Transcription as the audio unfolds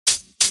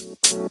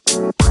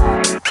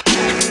Oh,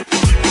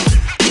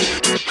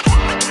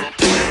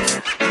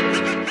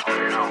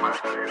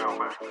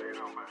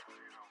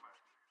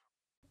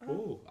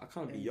 I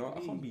can't be I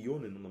can't be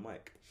yawning on the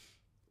mic.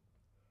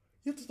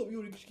 You have to stop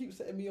yawning because you keep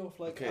setting me off.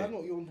 Like, Okay. I've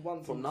not yawned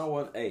once. From now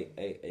on,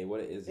 hey, what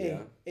it is, yeah?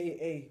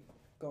 Hey,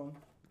 go on.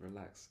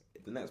 Relax.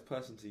 If the next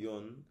person to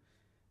yawn,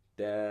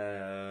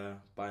 they're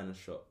buying a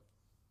shot.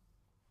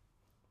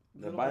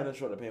 They're buying a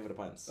shot, they're paying for the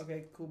pints.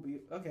 Okay, cool.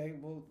 Okay,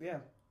 well, yeah.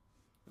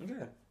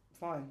 Okay.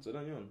 Fine. So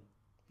don't yawn.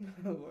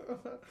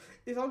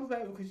 It's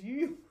unfair because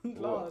you yawned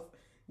What? last.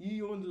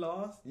 You yawned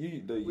last.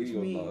 You Which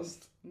yawned means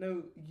last.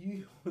 no,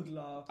 you yawned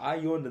last. I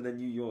yawned and then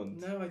you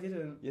yawned. No, I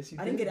didn't. Yes, you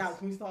I did. didn't get it out.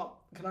 Can we start?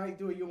 Can I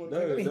do a yawn?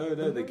 No.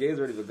 The game's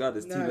already begun.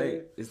 It's too No.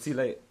 late. It's too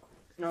late.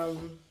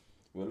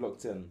 We're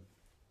locked in.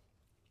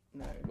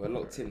 No. We're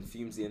locked in.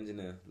 Fumes the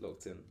engineer.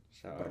 Locked in.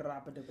 Shout out.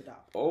 Brabadabada.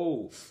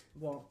 Oh,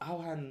 What?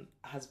 Alhan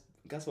has.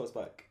 Guess what's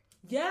back?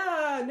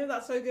 Yeah, no,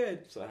 that's so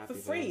good. So happy For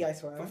free, I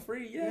swear. For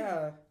free,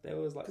 yeah. There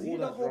was like Because he all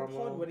did a that whole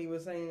drama. pod when he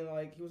was saying,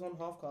 like, he was on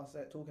Halfcast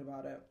set talking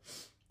about it.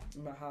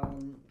 About how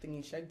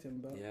thingy shagged him,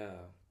 but Yeah,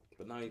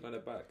 but now he got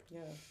it back. yeah.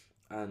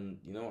 And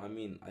you know what I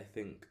mean? I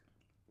think,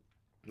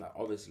 like,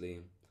 obviously,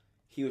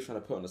 he was trying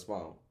to put on a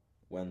smile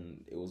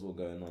when it was all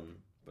going on.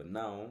 But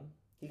now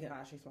He can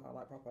actually smile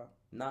like proper.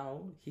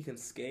 now he can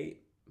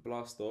skate,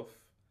 blast off,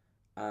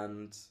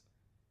 and,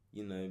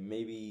 you know,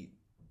 maybe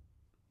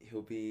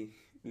he'll be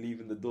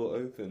leaving the door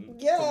open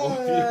for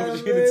more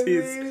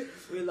opportunities.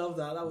 We love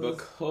that. That was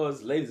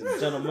Because, ladies and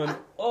gentlemen,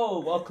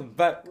 welcome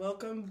back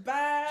welcome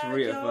back. to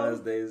Rita yo.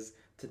 Thursdays.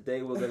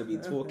 Today we're going to be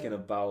talking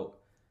about...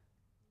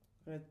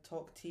 I'm gonna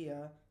talk to you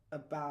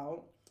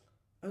about.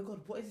 Oh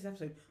God, what is this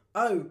episode?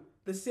 Oh,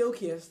 the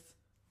silkiest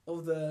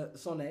of the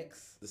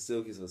Sonics. The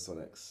Silkies of the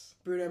Sonics.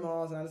 Bruno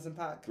Mars and Anderson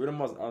 .Paak. Bruno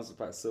Mars, Anderson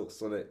 .Paak, Silk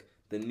Sonic,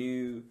 the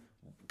new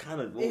kind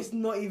of... It's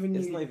not even new.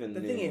 It's not even the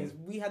new. thing is,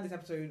 we had this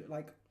episode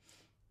like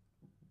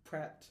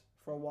prepped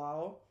for a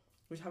while,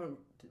 which haven't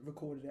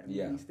recorded it and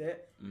Yeah. released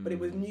it, but it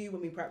was new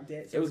when we prepped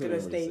it, so It it's was gonna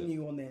when we stay released it.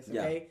 new on this.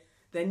 Yeah. Okay.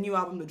 Their new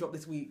album that dropped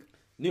this week.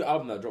 New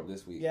album that dropped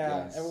this week.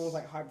 Yeah, yes. everyone was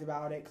like hyped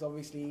about it because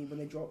obviously when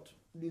they dropped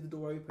Leave the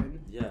Door Open,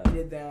 Yeah. they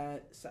did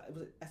their was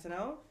it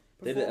SNL?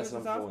 They did performance SNL and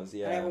stuff? performance,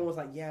 yeah. And everyone was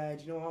like, yeah,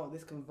 do you know what?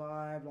 This can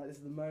vibe. Like, this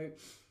is the moat.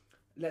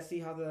 Let's see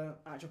how the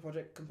actual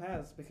project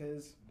compares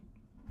because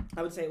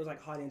I would say it was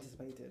like highly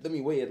anticipated. Then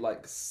we waited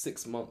like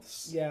 6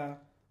 months. Yeah.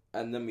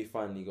 And then we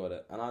finally got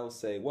it. And I will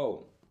say,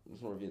 well,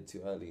 let's not reveal it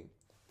too early.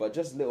 But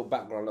just a little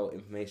background, little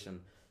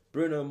information.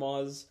 Bruno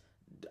Mars,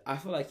 I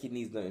feel like he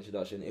needs no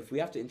introduction. If we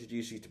have to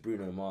introduce you to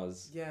Bruno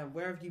Mars, Yeah,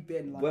 where have you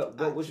been? Like,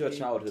 what was your actually-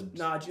 childhood?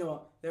 Nah, do you know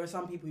what? There are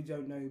some people who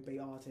don't know big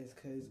artists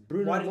because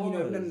Bruno why don't you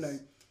know? Mars. No.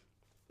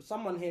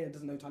 Someone here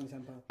doesn't know Tiny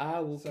Temper. I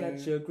will So-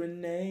 catch a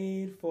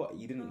grenade for...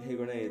 You didn't hear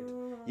grenade.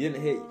 You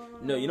didn't hear...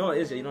 No, you know what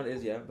it is, yeah? You know what it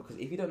is, yeah? Because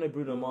if you don't know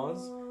Bruno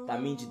Mars,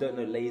 that means you don't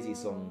know Lazy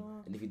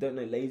Song. And if you don't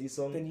know Lazy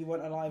Song, Then you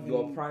weren't alive.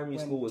 your in primary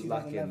when school was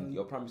 2011. lacking.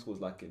 Your primary school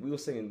was lacking. We were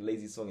singing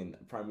Lazy Song in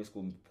primary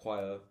school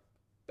choir,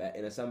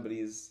 in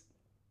assemblies.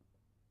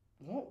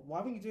 What?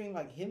 Why were you doing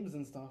like hymns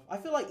and stuff? I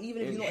feel like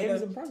even if In you're not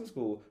hymns in in primary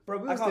school, bro.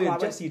 We I was can't doing lie,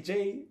 Jessie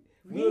J.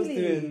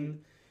 Really?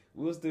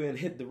 We was doing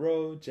Hit the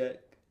Road, Jack.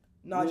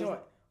 No, do you know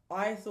what?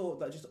 I thought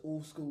that just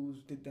all schools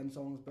did them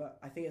songs, but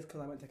I think it's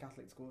because I went to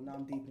Catholic school. Now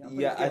I'm deep in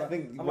it. Yeah, I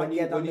think I'm when like,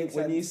 yeah, that you makes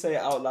when you sense. say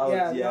it out loud,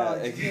 Yeah, yeah,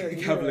 no, just hear it,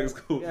 you Catholic hear it.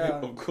 school, Yeah.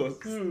 of course.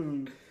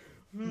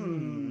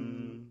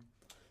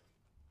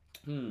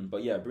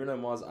 But yeah, Bruno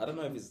Mars. I don't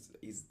know if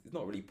he's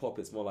not really pop.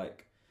 It's more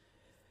like,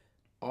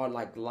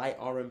 like light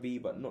R&B,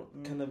 but not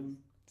kind of.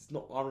 It's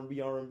not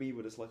R&B,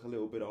 but it's like a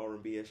little bit of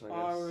R&B-ish, I guess.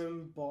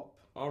 R&Bop.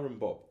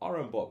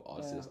 R&Bop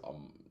artists.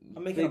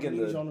 I'm making up big in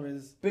new the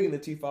genres. big in the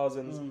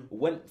 2000s.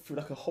 Went through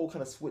like a whole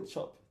kind of switch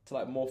up to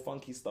like more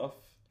funky stuff.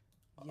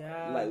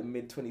 Yeah. Like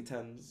mid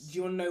 2010s. Do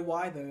you want to know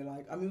why though?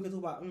 Like, I mean, we can talk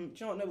about. Do you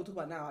know what? No, we'll talk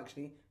about now.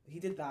 Actually, he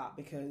did that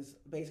because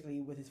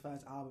basically with his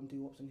first album, Doo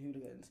Wops and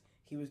Hooligans,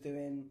 he was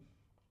doing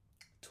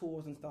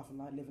tours and stuff and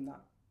like living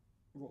that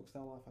rock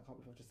star life. I can't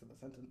believe I just said that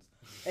sentence.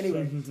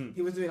 Anyway,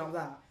 he was doing all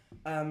that,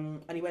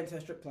 and he went to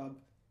a strip club,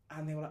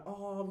 and they were like,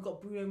 "Oh, we've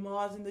got Bruno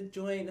Mars in the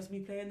joint. Let's be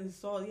playing this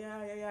song.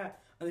 Yeah."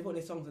 And they put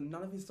his songs, and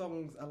none of his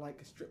songs are like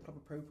strip club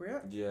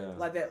appropriate. Yeah.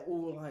 Like they're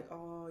all like,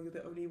 "Oh, you're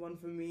the only one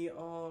for me.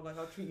 Oh, like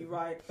I'll treat you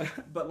right."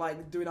 But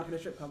like doing up in a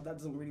strip club, that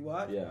doesn't really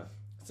work. Yeah.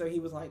 So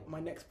he was like, my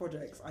next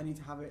projects, I need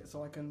to have it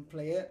so I can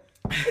play it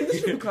in the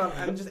strip club.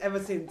 And just ever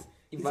since,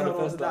 He he's held on to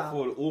manifested that that.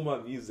 forward. All my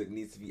music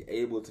needs to be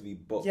able to be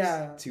boxed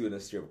Yeah. to in a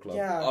strip club.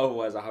 Yeah.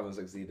 Otherwise, I haven't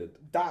succeeded.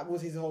 That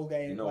was his whole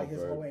game, You know, like his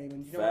bro. whole aim.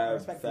 And you know what? I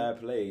respect Fair it.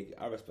 play.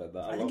 I respect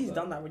that. I think he's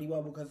done that really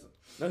well because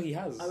No, he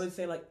has. I would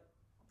say like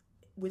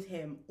with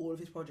him, all of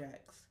his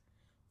projects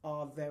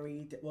are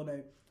very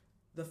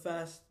the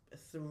first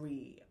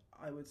three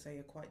I would say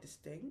are quite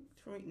distinct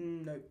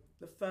from no,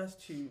 the first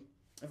two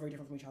are very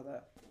different from each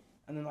other,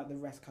 and then like the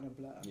rest kind of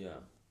blur. Yeah.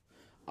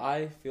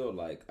 I feel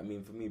like, I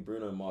mean, for me,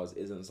 Bruno Mars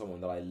isn't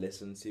someone that I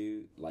listen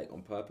to like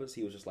on purpose.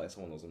 He was just like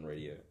someone that was on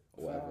radio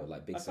or whatever,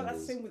 like big I feel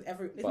that's singles. the same with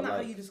every. Isn't But, that how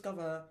like- you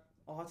discover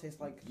artists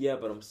like. Yeah,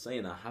 but I'm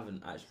saying I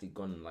haven't actually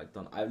gone and like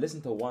done. I've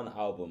listened to one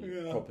album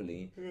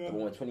properly, the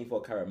one with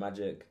 24 Karat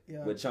Magic,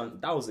 which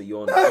that was a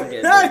yawn. I'm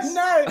getting drinks.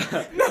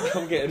 no,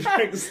 I'm getting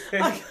drinks.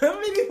 I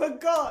completely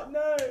forgot.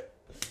 No,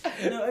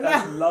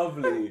 that's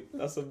lovely.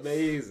 That's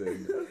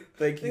amazing.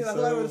 Thank you I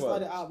so I much.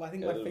 started out, but I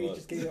think my face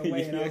just gave it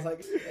away, and I was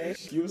like,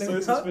 you were so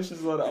suspicious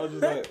about it. I was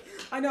just like,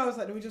 I know. I was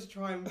like, let me just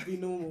try and be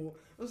normal.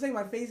 I was saying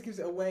my face gives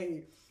it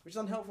away, which is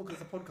unhelpful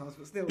because it's a podcast,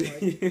 but still,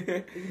 like, you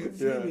can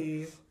see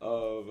me.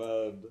 Oh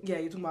man. Yeah,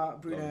 you're talking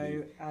about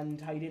Bruno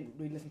and how you didn't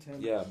really listen to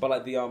him. Yeah, but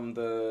like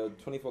the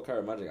 24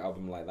 Karat Magic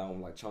album, like that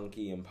one, like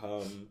Chunky and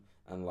Perm,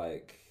 and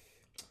like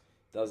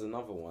there's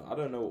another one. I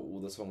don't know what all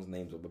the songs'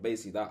 names were, but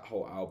basically that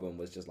whole album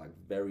was just like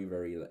very,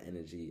 very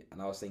energy.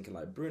 And I was thinking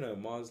like Bruno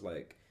Mars,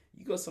 like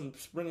you got some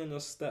spring in your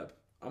step.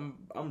 I'm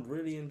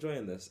really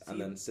enjoying this. And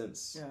then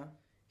since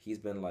he's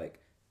been like,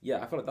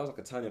 I feel like that was like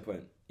a turning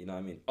point. You know what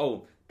I mean?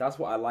 Oh, that's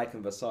what I like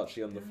in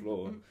Versace on the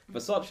floor.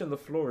 Versace on the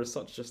floor is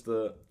such just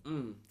a. I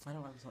don't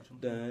like Versace on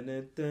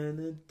the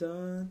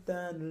floor.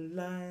 Down the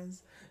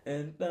lines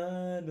and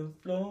down the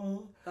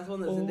floor. That's one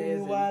that's in there.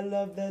 Oh, I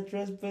love that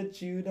dress,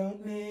 but you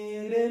don't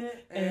need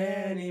it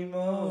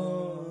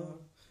anymore.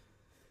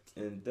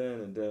 And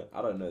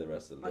I don't know the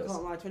rest of the list. I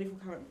can't lie. 24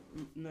 Karat.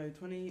 No,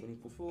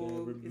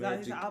 24. Karat Is that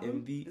his Magic album?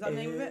 in the Is that the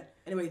name of air. it?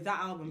 Anyway, that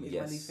album is my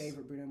Yes. least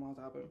favorite Bruno Mars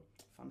album.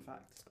 Fun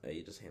fact. Hey,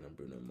 you're just hating on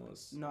Bruno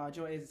Mars. No, do you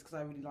know what it is? It's because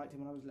I really liked him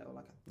when I was little.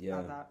 Like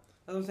Yeah. that.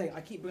 As I'm saying,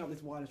 I keep bringing up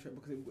this wireless trip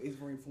because it is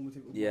very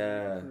informative. Of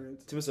Yeah. my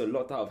experience. To me, so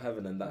Locked Out of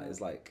Heaven, and that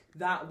is like.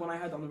 That when I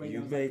heard that on the radio, You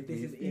I was like, made this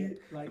me is feel-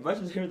 it. Like,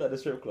 Imagine hearing that at the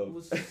strip club.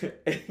 was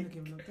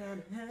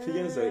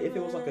Yeah, so if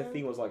it was like a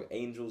theme was like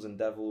angels and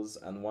devils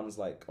and one's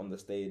like on the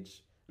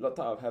stage, Locked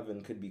Out of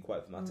Heaven could be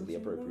quite thematically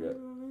appropriate.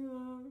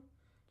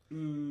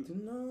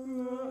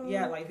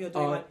 Yeah, like if you're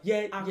doing like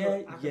yeah,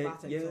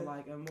 acrobatics or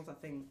like what's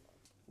that thing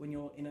when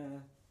you're in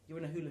a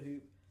hula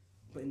hoop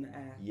but in the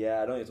air.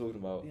 Yeah, I know what you're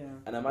talking about. Yeah.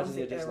 And imagine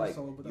you're just like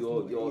aerosol, but that's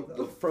you're not you're either.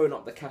 you're throwing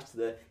up the cash to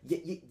the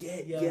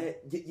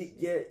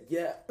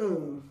yeah.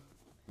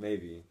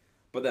 Maybe,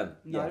 but then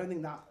No, I don't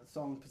think that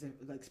song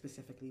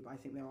specifically, but I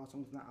think there are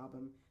songs in that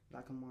album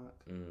that can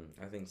work.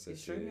 I think so.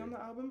 Is Show Me on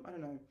that album? I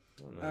don't know.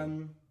 I don't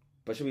know.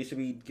 But should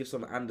we give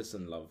some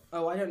Anderson love?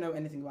 Oh, I don't know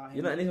anything about him.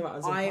 You know anything about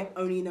Anderson? I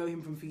only know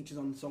him from features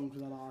on songs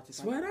with other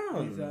artists. Swear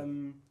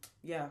down.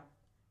 With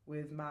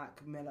with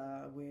Mac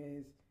Miller,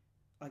 with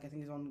like I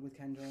think he's on with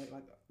Kendrick.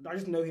 Like I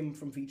just know him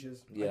from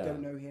features. Yeah. I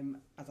don't know him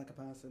as like a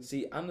person.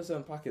 See,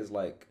 Anderson .Paak is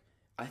like,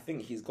 I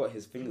think he's got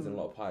his fingers in a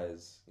lot of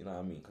pies. You know what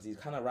I mean? Because he's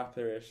kind of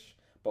rapperish,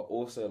 but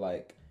also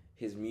like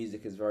his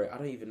music is very. I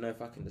don't even know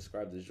if I can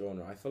describe the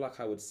genre. I feel like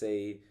I would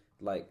say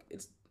like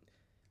it's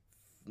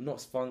not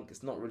funk.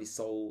 It's not really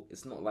soul.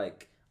 It's not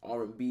like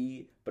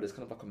R&B, but it's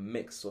kind of like a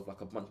mix of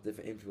like a bunch of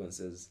different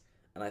influences.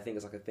 And I think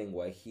it's like a thing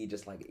where he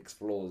just like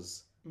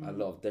explores a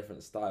lot of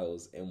different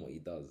styles in what he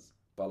does.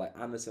 But like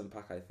Anderson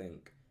 .Paak, I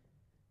think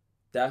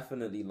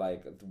definitely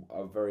like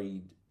a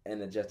very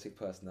energetic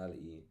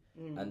personality,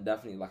 and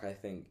definitely like I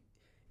think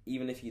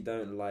even if you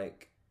don't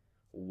like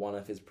one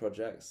of his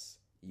projects,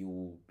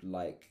 you'll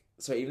like.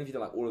 So even if you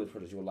don't like all of his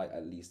projects, you'll like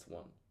at least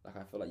one. Like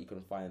I feel like you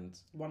can find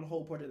one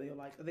whole project that you're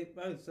like. Are they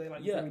both? So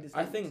like yeah, very distinct?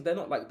 I think they're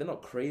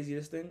not crazy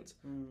distinct,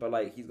 but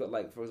like he's got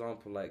like for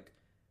example like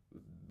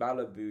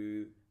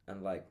Malibu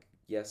and like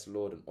Yes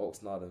Lord and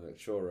Oxnard and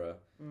Victoria.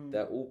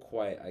 They're all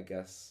quite, I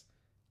guess.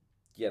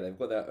 Yeah, they've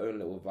got their own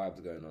little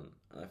vibes going on,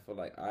 and I feel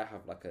like I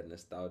have like a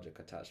nostalgic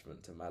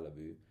attachment to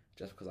Malibu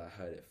just because I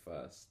heard it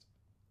first.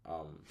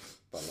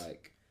 But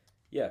like,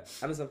 yeah,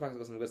 Anderson .Paak's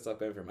got some good stuff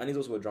going for him, and he's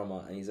also a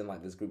drummer, and he's in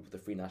like this group with the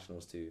Free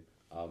Nationals too.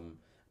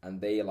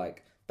 And they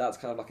like that's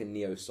kind of like a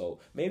neo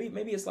soul. Maybe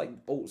it's like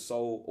alt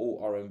soul,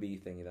 alt R&B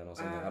thing then or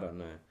something. I don't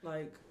know.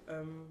 Like,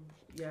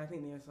 yeah, I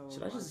think neo soul.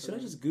 Should I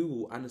just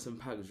Google Anderson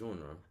 .Paak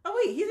genre?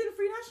 Oh wait, he's in the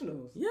Free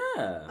Nationals. Yeah.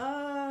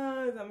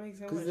 Oh, that makes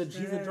sense. Because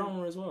he's a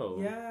drummer as well.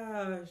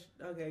 Yeah.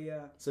 Okay.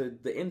 Yeah. So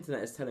the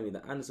internet is telling me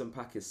that Anderson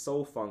 .Paak is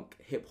soul funk,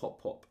 hip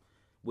hop pop,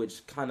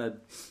 which kind of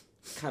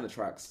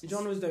tracks.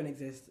 Genres don't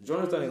exist.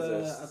 Genres don't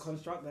exist. A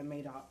construct they're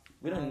made up.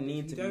 We don't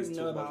need to. If you don't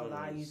know talk about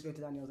that, genres. you just go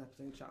to Daniel's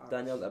episode. Shut up.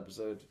 Daniel's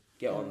episode.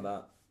 Get on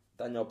that.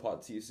 Daniel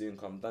part 2 soon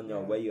come.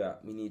 Daniel, where you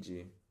at? We need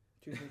you.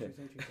 Tuesday.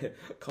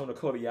 Come to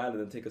Cody Island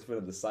and take us through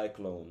the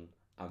cyclone.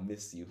 I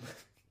miss you.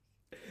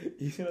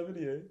 You see that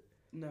video?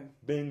 No.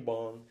 Bing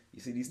bong.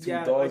 You see these two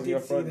Yeah, dogs I in your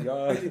did see front that.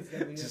 yard? I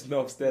did see Just know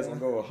upstairs and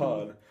go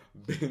hard.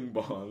 Bing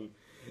bong.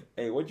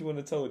 Hey, what do you want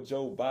to tell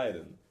Joe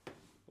Biden?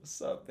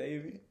 What's up,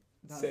 baby?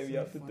 That's Save me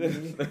so up to funny.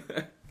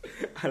 dinner.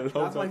 I love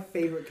That's that. my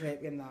favourite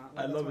clip in that.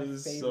 I love it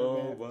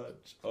so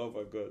much. Oh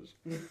my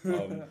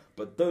gosh.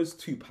 But those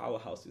two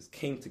powerhouses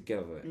came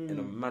together in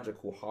a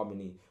magical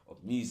harmony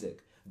of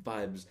music,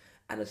 vibes,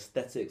 and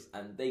aesthetics,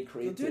 and they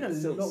created You're doing a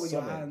Silk lot with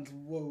your Sonic. hands.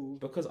 Whoa.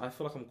 Because I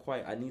feel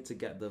like I need to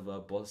get the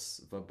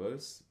verbosity.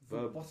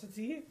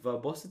 Verbosity?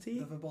 Verbosity?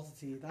 The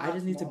verbosity. I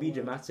just need to That's be not a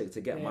word. dramatic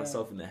to get Yeah.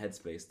 myself in the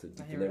headspace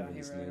to I hear deliver it,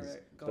 this I hear it, news.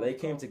 Go But they on,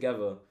 came go on.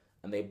 together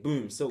and they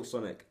boom, Silk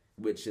Sonic,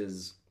 which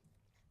is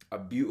a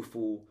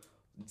beautiful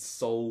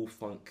soul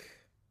funk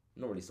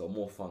not really soul,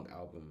 more funk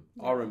album.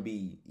 Yeah.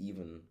 R&B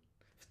even.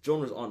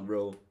 Genres aren't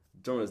real.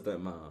 Genres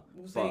don't matter.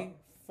 We'll say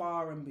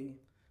far and B.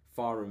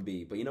 Far and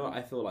B. But you know what?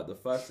 I feel like the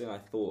first thing I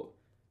thought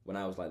when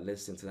I was like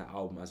listening to that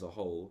album as a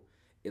whole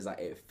is that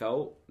it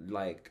felt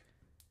like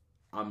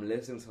I'm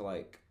listening to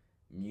like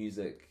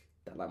music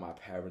that like my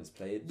parents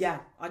played. Yeah,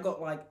 I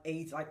got like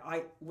 80s.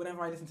 Like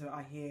whenever I listen to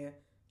it,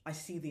 I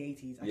see the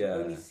 80s. I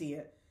can only see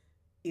it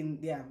in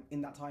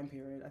that time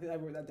period. I think I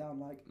wrote that down.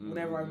 Like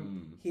whenever I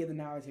hear the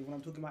narrative, when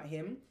I'm talking about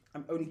him,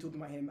 I'm only talking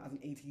about him as an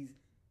 80s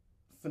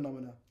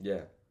phenomena.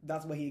 Yeah.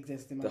 That's where he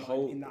exists in my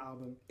mind in that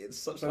album. It's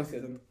such Both like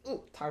of them.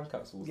 time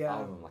capsules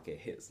album. Like it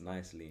hits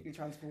nicely. It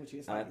transports you.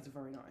 It's like it's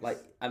very nice. Like,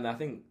 and I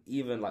think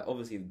even like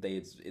obviously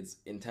it's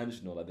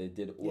intentional. Like they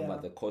did all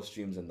like the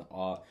costumes and the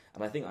art.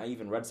 And I think I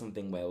even read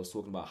something where it was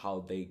talking about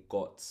how they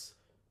got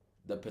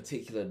the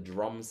particular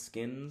drum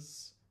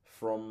skins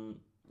from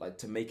like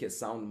to make it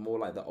sound more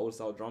like the old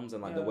style drums,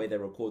 and like the way they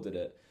recorded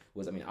it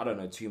was. I mean, I don't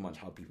know too much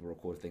how people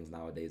record things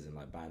nowadays in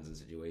like bands and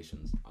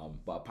situations.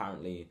 But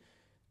apparently,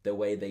 the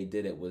way they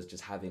did it was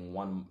just having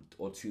 1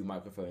 or 2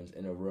 microphones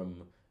in a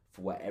room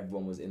for where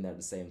everyone was in there at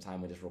the same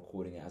time and just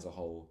recording it as a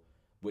whole,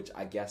 which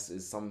I guess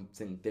is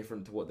something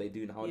different to what they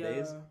do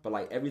nowadays. Yeah. But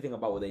like everything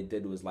about what they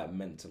did was like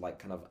meant to like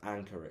kind of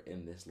anchor it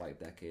in this like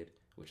decade,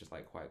 which is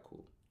like quite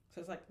cool.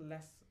 So it's like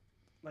less,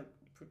 like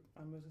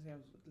I'm going to say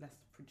less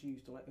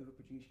produced or like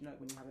overproduced. You know,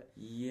 when you have it,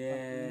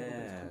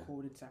 like,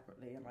 recorded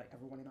separately and like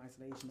everyone in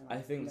isolation. And, like,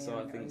 I think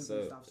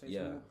so. Stuff, so it's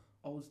all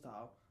old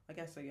style. I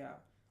guess so. Yeah.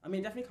 I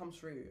mean, it definitely comes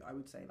through, I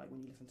would say, like, when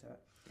you listen to it.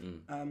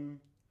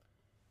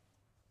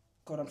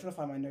 God, I'm trying to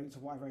find my notes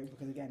of what I wrote,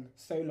 because, again,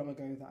 so long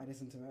ago that I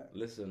listened to it.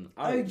 Listen,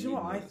 do you know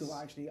what I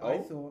thought, actually? I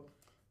thought,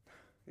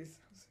 this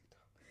sounds so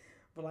dumb,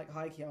 but, like,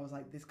 high-key, I was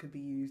like, this could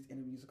be used in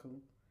a musical.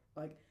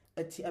 Like,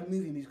 a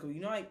movie musical. You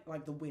know,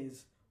 like The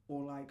Wiz,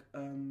 or, like,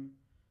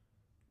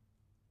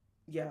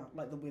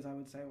 like The Wiz, I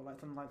would say, or,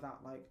 like, something like that,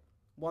 like,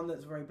 one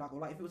that's very black, or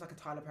like if it was like a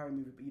Tyler Perry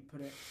movie, but you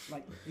put it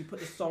like you put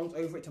the songs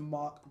over it to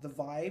mark the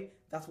vibe.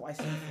 That's what I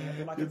see for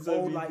it. Or like an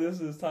old like this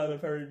is Tyler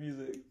Perry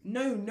music.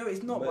 No,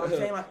 it's not. But I'm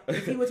saying like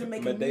if he were to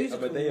make a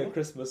musical, A Day of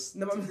Christmas.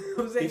 No, I'm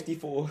saying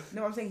 54.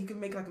 No, I'm saying he could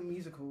make like a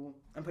musical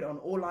and put it on,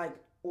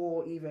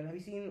 or even have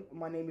you seen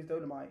My Name Is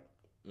Dolomite?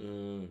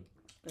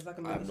 It's like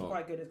a movie. It's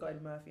quite good. It's got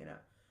Eddie Murphy in it,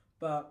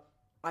 but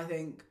I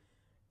think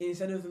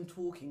instead of them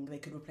talking, they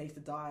could replace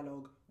the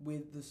dialogue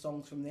with the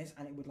songs from this,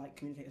 and it would like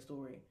communicate a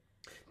story.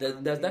 There's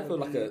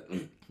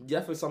definitely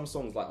definitely some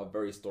songs like are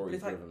very story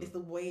driven. It's the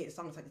way it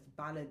sounds, like it's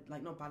ballad,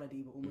 like not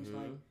ballady, but almost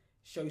like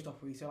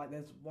showstoppery. So like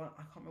there's one,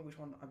 I can't remember which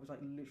one. I was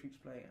like literally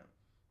just playing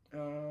it.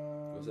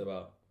 What's it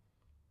about?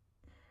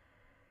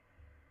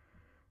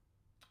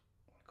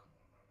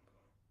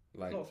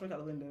 Like, it's not Smoke Out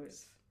the Window.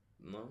 It's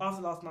no.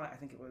 After Last Night, I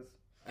think it was.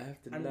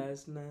 After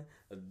last night,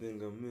 I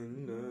think I'm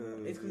in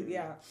love. It's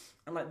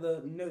and like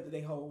the note that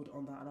they hold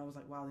on that, and I was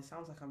like, wow, this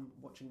sounds like I'm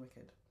watching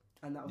Wicked,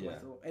 and that was my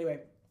thought.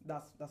 Anyway.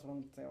 That's what I'm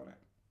going to say on it.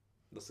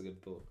 That's a good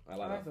thought. I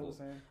like that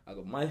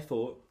thought. My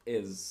thought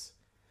is,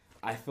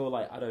 I feel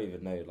like I don't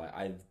even know. Like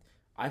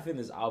I think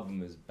this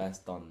album is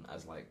best done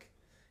as like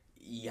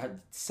you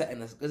had set in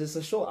this, because it's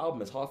a short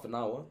album. It's half an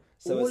hour.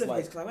 So all it's of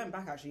like, because I went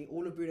back actually.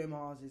 All of Bruno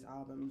Mars's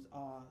albums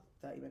are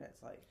 30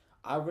 minutes. Like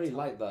I really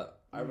like that.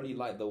 I really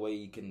like the way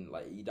you can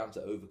like you don't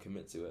have to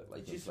overcommit to it.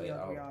 Like you just play it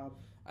out,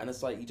 and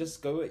it's like you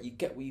just go it. You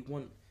get what you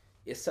want.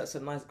 It sets a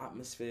nice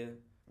atmosphere.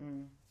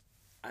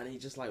 And you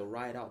just like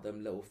ride out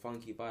them little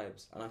funky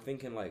vibes. And I'm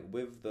thinking like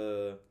with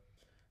the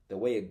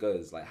way it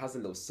goes, like has a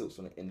little Silks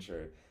on the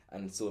intro,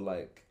 and so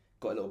like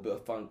got a little bit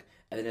of funk,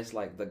 and then it's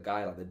like the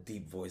guy, like the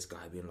deep voice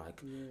guy being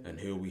like, and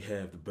here we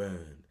have the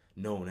band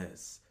known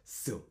as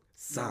Silk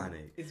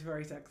Sonic. It's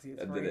very sexy.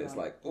 And then it's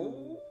like,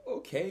 oh,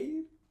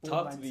 okay.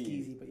 Talk to me.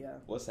 Skeezy, but yeah.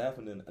 What's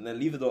happening? And then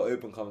Leave the Door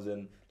Open comes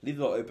in. Leave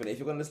the Door Open. If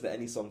you're gonna listen to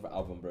any song for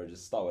album, bro,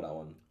 just start with that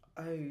one.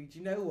 Oh, do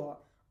you know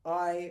what?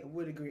 I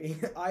would agree.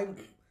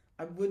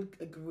 I would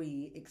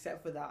agree,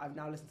 except for that I've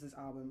now listened to this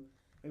album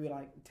maybe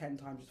like 10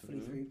 times just fully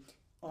through.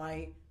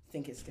 I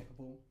think it's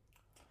skippable.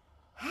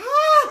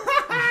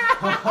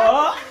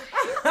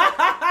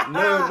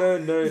 No.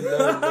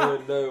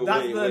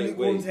 That's the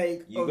lukewarm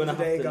take You're of gonna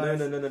today, have to, guys.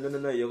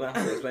 No. You're gonna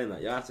have to explain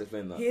that. You have to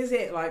explain that. Here's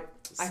it. Like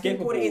I think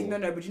what it is. Skippable.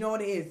 No. But you know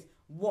what it is?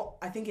 What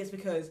I think it's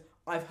because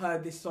I've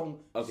heard this song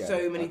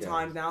so many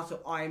times now, so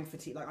I'm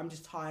fatigued. Like I'm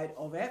just tired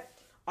of it.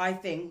 I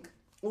think.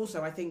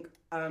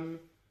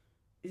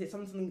 Is it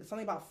something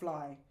about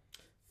Fly?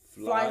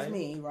 Fly with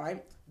Me,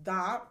 right?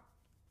 That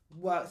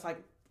works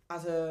like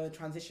as a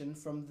transition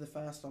from the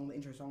first song, the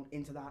intro song,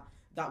 into that.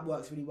 That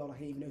works really well. Like,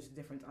 I didn't even notice the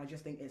difference. I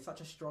just think it's such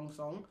a strong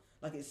song.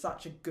 Like it's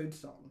such a good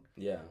song.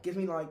 Yeah. Gives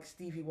me like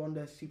Stevie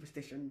Wonder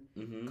Superstition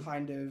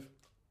kind of.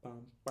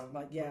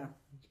 Like yeah.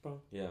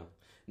 Yeah.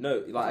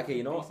 No, like okay,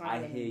 you know what?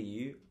 I hear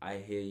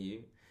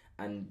you,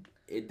 and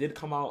it did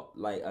come out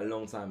like a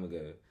long time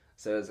ago.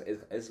 So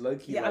it's low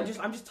key. Yeah, like,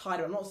 I'm just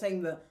tired. I'm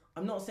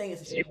not saying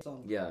it's a shit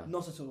song. Yeah.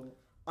 Not at all.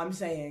 I'm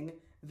saying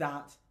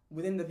that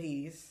within the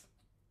piece,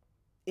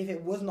 if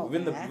it was not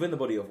within the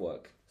body of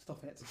work.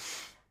 Stop it.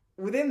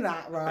 within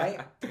that, right?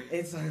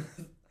 It's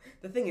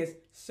the thing is,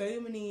 so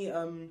many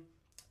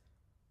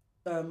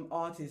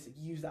artists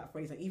use that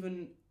phrase. Like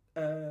even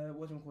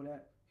what do you call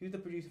it? Who's the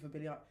producer for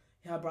Billie Eilish?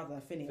 Her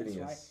brother Phineas,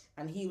 right?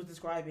 And he was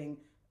describing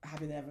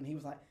Happy Than Ever. He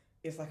was like,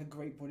 "It's like a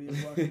great body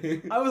of work."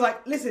 I was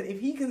like, "Listen, if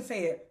he can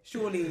say it,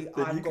 surely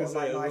I've got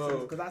like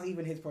license because that's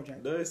even his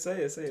project." No,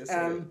 say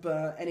it.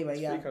 But anyway,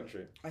 it's yeah, free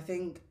country. I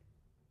think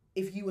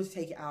if you were to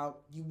take it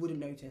out, you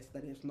wouldn't notice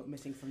that it's not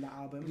missing from that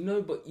album.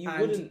 No, but you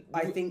wouldn't.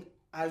 I think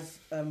as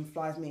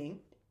Flies Me,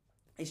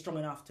 it's strong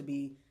enough to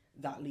be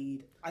that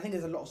lead. I think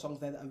there's a lot of songs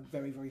there that are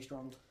very, very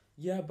strong.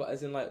 Yeah, but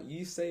as in like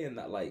you saying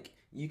that like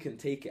you can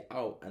take it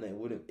out and it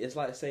wouldn't. It's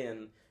like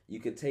saying you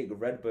could take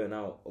Redbone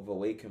out of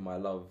Awaken My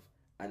Love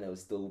and it would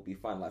still be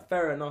fine. Like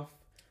fair enough.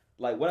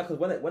 Like when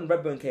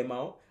Redbone came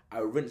out, I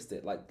rinsed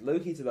it like low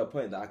key to the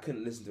point that I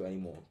couldn't listen to it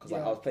anymore because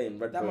like I was playing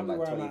Redbone like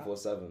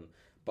 24/7.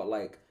 But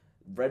like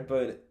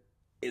Redbone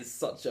is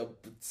such a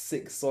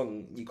sick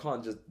song. You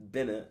can't just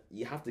bin it.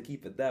 You have to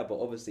keep it there. But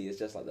obviously, it's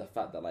just like the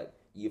fact that like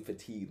you're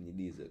fatigued and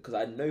you lose it. Because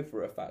I know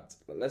for a fact.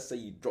 But let's say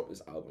you drop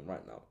this album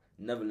right now,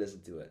 never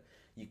listen to it.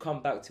 You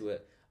come back to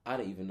it. I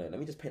don't even know. Let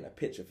me just paint a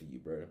picture for you,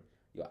 bro.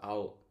 You're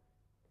out.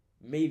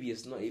 Maybe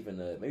it's not even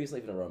a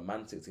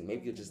romantic thing.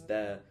 Maybe you're just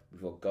there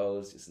with your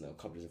girls, just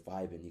couples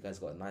vibing. You guys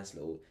got a nice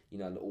little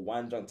little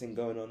wine drunk thing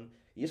going on.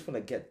 You just want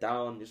to get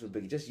down.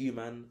 Just you,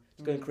 man,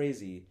 just going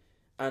crazy,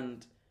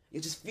 and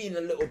you're just feeling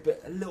a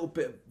little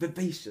bit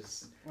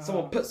vivacious.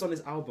 Someone puts on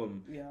this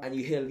album, and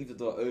you hear "Leave the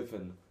Door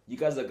Open." You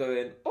guys are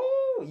going,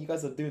 oh! You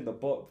guys are doing the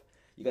bop.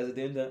 You guys are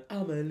doing the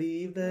 "I'ma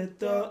leave the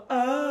door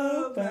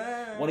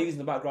open." One of you's in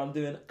the background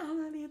doing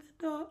 "I'ma leave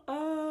the door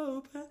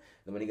open."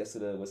 Then when he gets to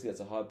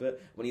the hard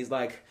bit, when he's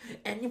like,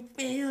 "And you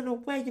feel the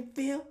way you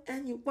feel,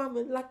 and you want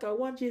me like I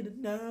want you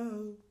to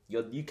know."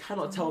 You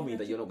cannot tell me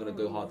that you're not gonna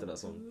go hard to that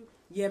song.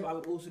 Yeah, but I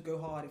would also go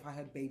hard if I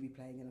had Baby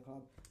playing in a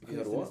club. You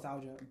heard what?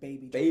 Nostalgia,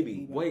 Baby.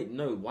 Baby. Wait,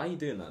 no. Why are you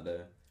doing that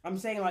though? I'm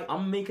saying like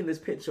I'm making this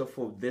picture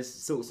for this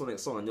Silk Sonic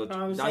song, and you're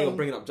you're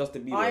bringing up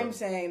Justin Bieber. I'm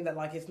saying that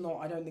like it's not.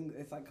 I don't think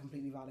it's like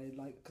completely valid.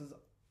 Like because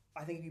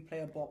I think if you play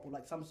a bop or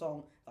like some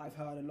song that I've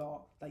heard a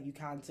lot that you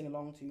can sing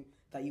along to,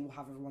 that you will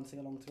have everyone sing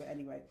along to it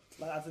anyway.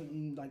 Like that's like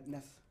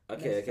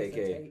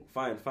Okay.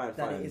 Fine.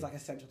 That it is like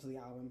essential to the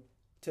album,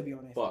 to be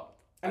honest. But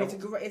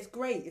it's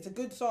great. It's a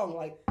good song.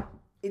 Like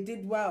it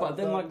did well. But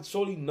then like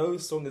surely no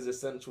song is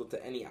essential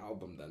to any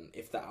album. Then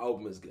if the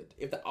album is good,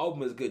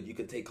 you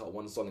can take out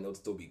one song and it'll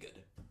still be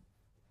good.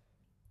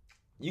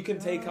 You can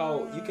take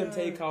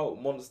out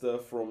Monster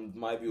from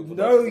My Beautiful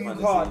Dark No, Twisted you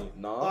Fantasy. can't.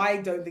 No, I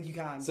don't think you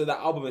can. So that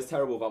album is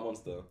terrible without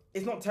Monster.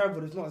 It's not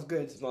terrible. It's not as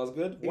good. It's not as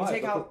good. If Why?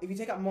 if you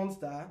take out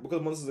Monster,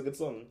 because Monster's a good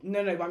song.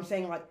 No, but I'm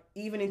saying like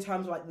even in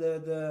terms of like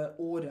the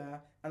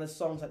order and the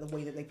songs, like the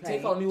way that they play.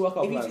 Take out New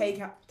Workout Plan. If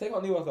you take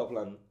out New Workout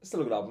Plan, it's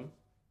still a good album.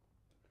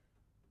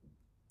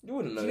 You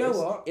wouldn't notice. Do you know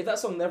what? If that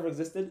song never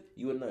existed,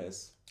 you wouldn't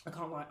notice. I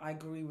can't lie. I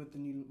agree with the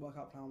New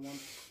Workout Plan one,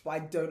 but I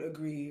don't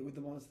agree with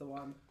the Monster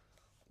one.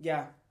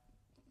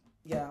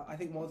 Yeah, I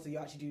think Monster you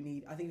actually do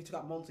need. I think if you took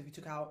out Monster, if you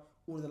took out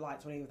All of the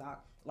Lights or any of that,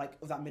 like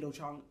of that middle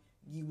chunk,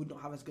 you would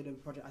not have as good of a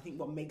project. I think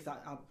what makes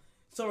that album.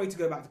 Sorry to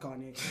go back to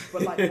Kanye,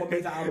 but like what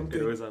makes that album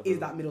good is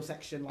that middle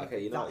section, like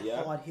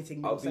hard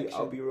hitting middle section.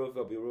 I'll be real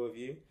with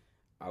you.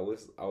 I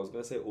was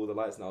gonna say All the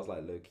Lights, and I was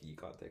like, low-key, you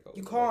can't take out.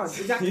 You can't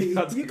exactly. you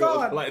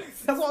can't.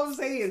 That's what I'm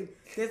saying.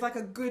 There's like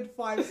a good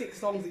 5-6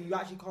 songs that you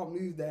actually can't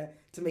move there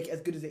to make it as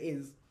good as it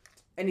is.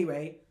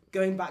 Anyway,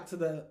 going back to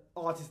the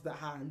artist at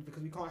hand,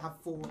 because we can't have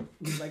 4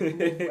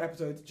 multiple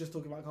episodes just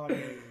talking about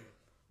Kanye.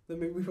 Then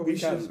we probably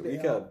should. We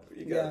can.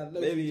 Yeah,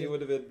 maybe it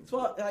would have been.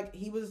 So like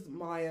he was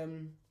my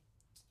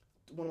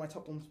one of my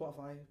top on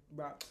Spotify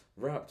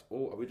Wrapped.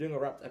 Oh, are we doing a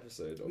Wrapped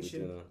episode? We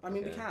should.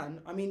 We can.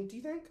 Do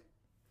you think?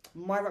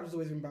 My Wrapped is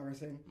always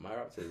embarrassing. My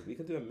Wrapped is. We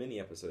can do a mini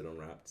episode on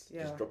Wrapped.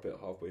 Yeah. Just drop it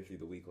halfway through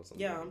the week or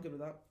something. Yeah, I'm good with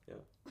that. Yeah,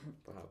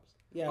 perhaps.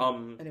 Yeah.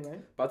 Anyway.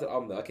 Back to the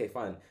album though. Okay,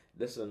 fine.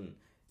 Listen,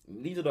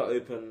 Leave the Door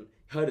Open.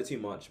 Heard it too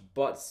much,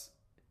 but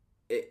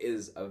it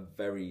is a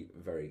very,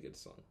 very good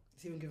song.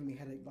 It's even giving me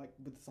headache, like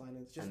with the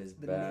silence. Just and it's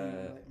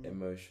bare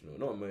emotional.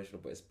 Not emotional,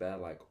 but it's bare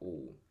like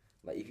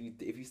like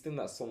if you sing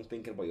that song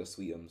thinking about your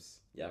sweetums,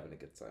 you're having a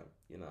good time.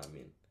 You know what I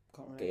mean?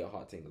 Can't relate. Get your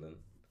heart tingling.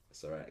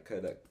 It's alright.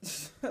 Kodak.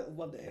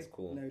 One day. It's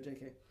cool. No,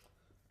 JK.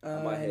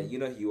 I'm out here. You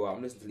know who you are.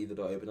 I'm listening to Leave the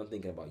Door Open. I'm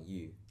thinking about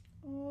you.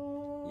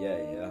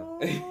 Yeah.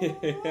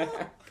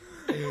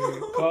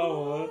 Come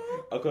on.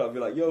 I could be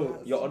like, yo,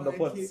 you're on the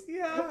pods.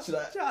 Yeah.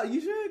 You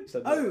should.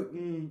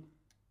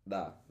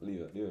 Nah,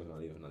 leave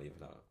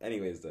it now.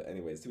 Anyways, to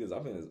be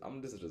honest,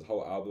 I'm listening to this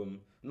whole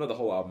album. Not the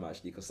whole album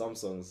actually, because some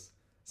songs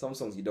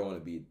you don't want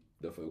to be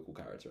the focal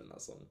character in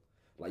that song.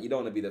 Like you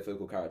don't want to be the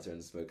focal character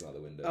and smoking out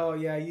the window. Oh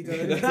yeah, you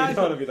don't. You don't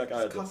want to be that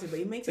character. Cussing, but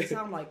he makes it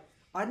sound like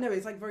I don't know.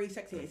 It's like very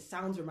sexy. It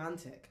sounds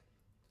romantic,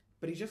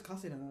 but he's just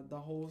cussing her the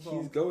whole song.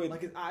 He's going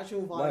like his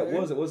actual vibe. Like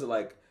was it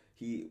like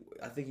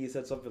I think he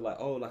said something like,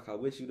 oh, like I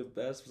wish you the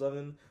best or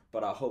something,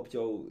 but I hope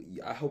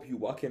you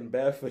walk in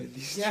barefoot in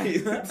these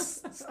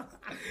streets.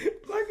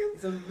 Like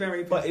It's a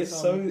very But positive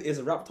it's song. it's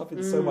wrapped up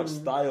in so much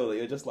style that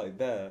you're just like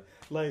there.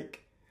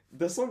 Like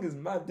the song is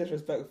mad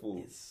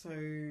disrespectful. It's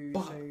so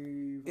But so.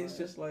 It's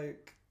just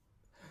like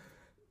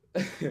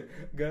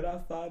girl, I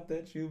thought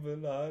that you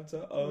belonged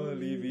to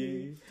only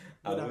me.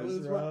 I But was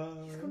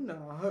wrong.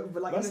 No,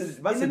 but like That's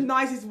in the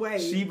nicest way.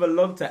 She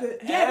belonged to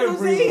Yeah, that's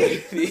what I'm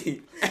saying.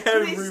 everybody.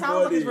 It sounds like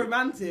Everybody. it's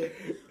romantic,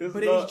 It's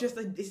but not. it's just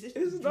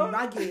It's not.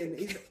 nagging.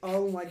 It's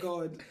oh my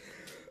god.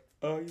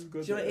 Oh, you've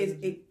got Do you know the what it is?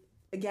 energy.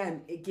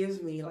 It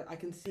gives me like I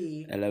can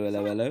see.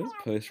 Hello.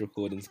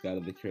 Post-recording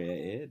Skylar the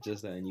Creator.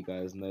 Just letting you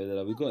guys know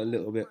that we got a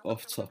little bit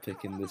off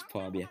topic in this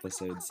part of the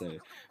episode, so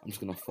I'm just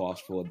gonna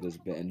fast forward this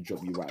bit and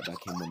drop you right back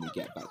in when we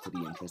get back to the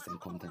interesting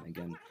content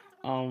again.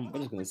 We're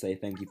just gonna say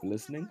thank you for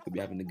listening. Hope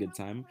you're having a good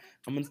time.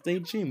 And stay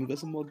tuned. We've got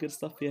some more good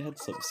stuff for your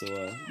heads up.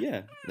 So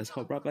yeah, let's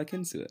hop right back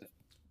into it.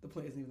 The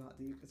point isn't even that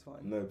deep. It's fine.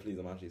 No, please,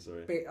 I'm actually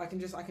sorry. But I can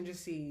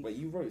just see. Wait,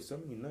 you wrote so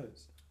many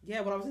notes. Yeah,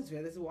 when I was into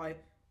it, this is why.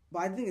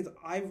 But the thing is,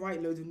 I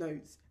write loads of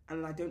notes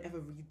and I don't ever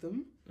read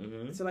them.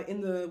 Mm-hmm. So like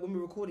when we're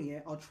recording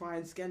it, I'll try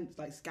and scan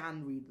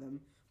read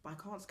them, but I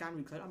can't scan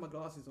read because I don't have my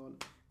glasses on,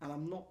 and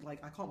I'm not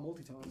like I can't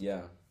multitask.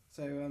 Yeah.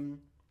 So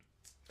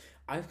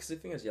Cause the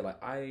thing is, yeah,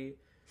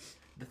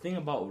 the thing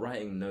about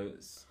writing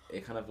notes,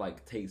 it kind of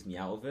like takes me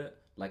out of it.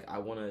 Like I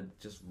want to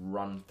just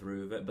run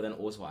through it, but then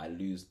also I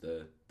lose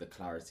the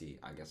clarity.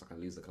 I guess I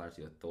lose the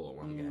clarity of thought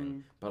when I'm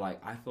getting. But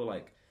like I feel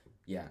like,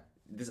 yeah,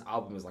 this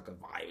album is like a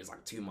vibe. It's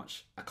like too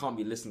much. I can't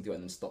be listening to it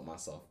and then stop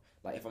myself.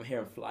 Like if I'm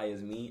hearing "Fly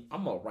As Me,"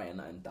 I'm not writing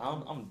nothing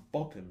down. I'm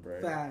bopping,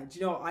 bro. fair. Do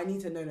you know what? I need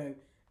to know.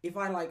 If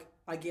I like,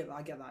 I get that,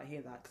 I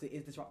hear that because it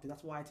is disruptive.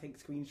 That's why I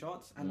take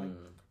screenshots and like,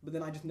 but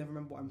then I just never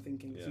remember what I'm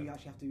thinking. So Yeah. you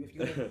actually have to, if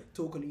you're gonna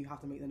talk on it, you have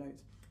to make the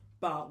notes.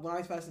 But when I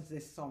first listened to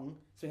this song,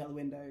 Swing Out the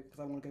Window, because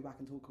I want to go back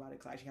and talk about it,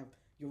 because I actually have,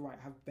 you're right,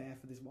 I have bare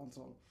for this one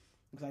song.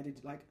 Because I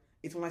did, like,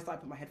 it's when I started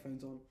putting my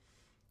headphones on,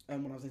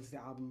 when I was listening to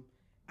the album,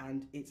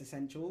 and it's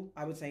essential.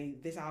 I would say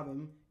this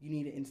album, you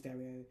need it in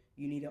stereo,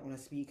 you need it on a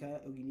speaker,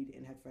 or you need it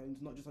in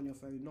headphones, not just on your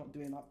phone, not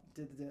doing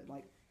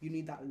like, you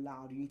need that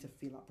loud, you need to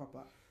feel that proper.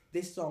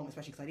 This song,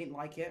 especially because I didn't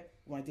like it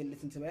when I didn't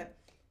listen to it,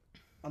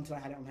 until I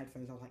had it on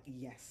headphones, I was like,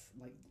 yes,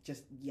 like,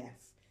 just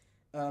yes.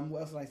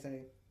 What else did I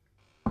say?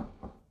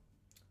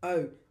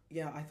 Oh,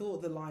 yeah, I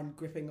thought the line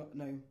gripping...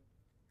 No.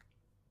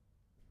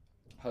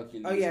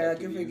 Hercules. Oh, yeah,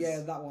 Hercules. gripping, yeah,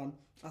 that one.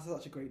 That's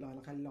such a great line.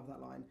 Like, I love that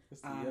line.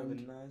 It's the other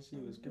night she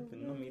was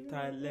gripping on me,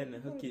 Thailand,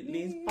 and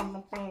Hercules.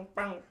 Bang, bang,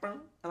 bang, bang.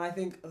 And I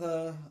think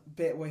the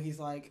bit where he's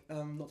like,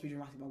 not to be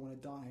dramatic, but I want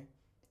to die.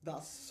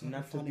 That's so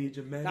Not funny. to be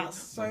dramatic. That's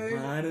so, I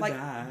wanna like,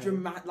 die.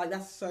 dramatic. Like,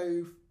 that's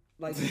so...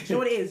 Like, do you know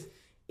what it is?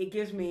 It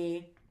gives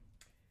me...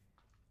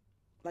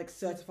 Like,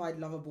 certified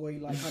lover boy,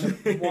 like, kind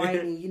of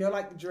whiny. You know,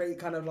 like, Drake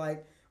kind of,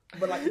 like...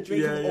 But, like,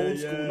 Drake is old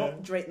school.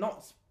 Not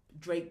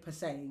Drake per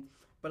se.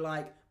 But,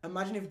 like,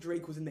 imagine if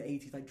Drake was in the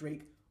 80s. Like,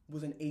 Drake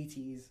was an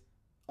 80s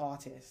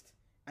artist.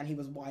 And he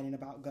was whining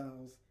about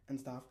girls and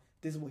stuff.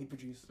 This is what he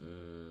produced.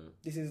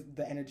 This is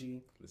the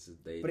energy. This is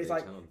Dave. But it's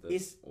like, Channel,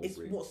 it's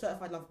Aubrey. what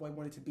Certified Lover Boy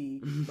wanted to be,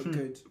 but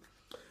good.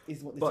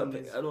 Is what this But song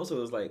is. and also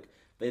it was like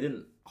they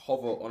didn't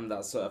hover on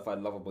that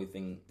certified lover boy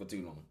thing for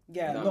too long.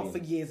 Yeah, You know what not I mean? for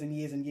years and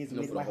years and years and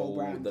Not made for my the whole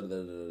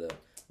brand.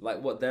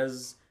 Like what?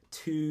 There's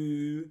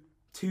two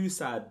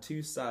sad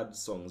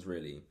songs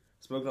really.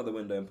 Smoking Out the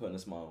Window and Putting a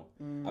Smile.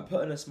 And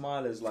Putting a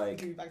Smile is like,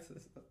 Give me back to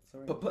this.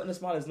 Sorry. but Putting a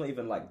Smile is not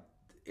even like,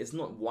 it's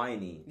not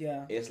whiny.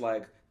 Yeah. It's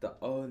like the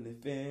only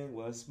thing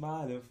we're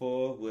smiling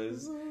for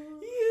was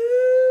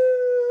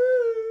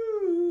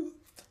you.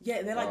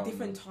 Yeah, they're like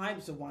different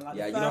types of wine. Like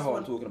Yeah, the you know first how one,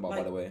 I'm talking about, by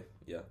like- the way.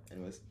 Yeah.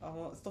 Anyways.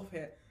 Oh, stop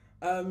it.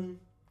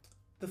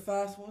 The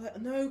first one.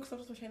 No, because I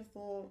was trying to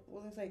thought.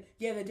 What was I saying?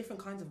 Yeah, they're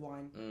different kinds of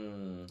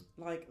wine.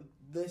 Like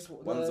this.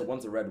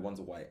 One's a red, one's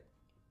a white.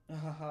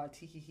 Haha,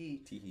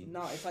 tee. Teehee.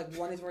 No, it's like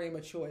one is very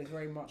mature. It's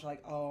very much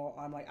like, oh,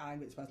 I'm like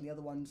angry at this person. The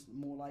other one's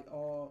more like,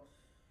 oh,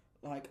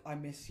 like I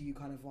miss you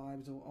kind of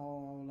vibes, or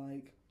oh,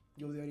 like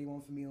you're the only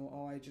one for me, or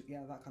oh, I just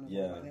that kind of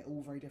Yeah. vibe. Like, they're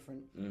all very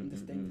different and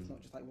distinct. It's not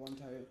just like one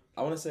tone.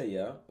 I want to say,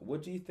 yeah.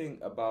 What do you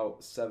think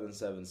about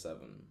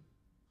 777?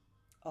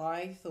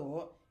 I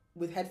thought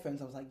with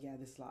headphones, I was like, yeah,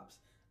 this slaps.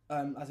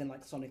 As in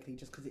like sonically,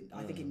 just because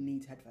I think it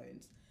needs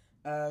headphones.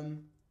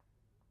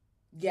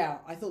 Yeah,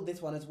 I thought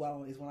this one as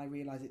well is when I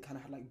realised it kind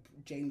of had like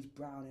James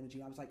Brown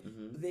energy. I was like,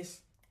 this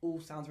all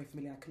sounds very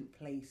familiar. I couldn't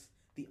place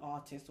the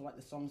artist or like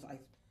the songs I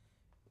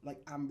like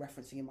am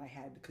referencing in my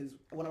head, because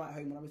when I'm at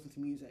home, when I listen to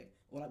music,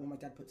 or like when my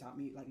dad puts out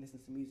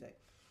listens to music,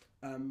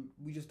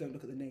 we just don't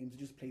look at the names, we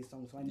just play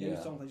songs. So I know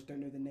songs, I just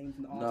don't know the names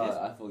and the artists.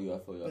 No, I feel you.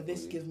 But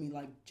this gives me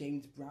like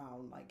James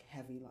Brown, like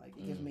heavy, like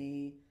it gives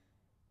me.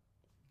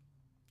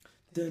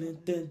 Dun,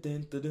 dun,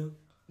 dun, dun, dun.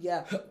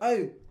 Yeah.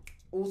 Oh,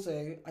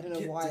 also, I don't know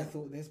Get why I down.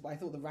 thought this, but I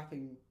thought the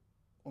rapping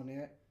on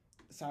it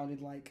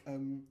sounded like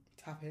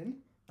tap in,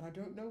 and I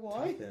don't know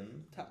why. Tap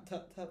in.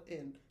 Tap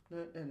in.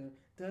 No.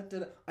 Da, da,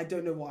 da. I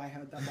don't know why I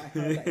heard that, but I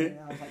heard that and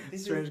I was like,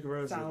 this Strange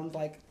corrosive. sounds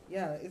like,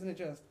 yeah, isn't it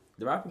just?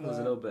 The rapping was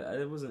a little bit.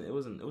 It wasn't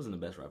the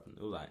best rapping.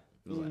 It was like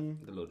a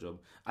good little job.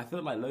 I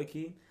feel like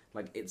Loki,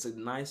 like it's a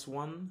nice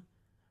one,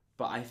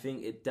 but I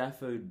think it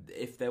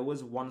if there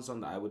was one song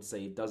that I would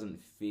say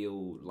doesn't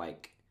feel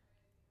like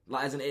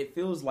as in it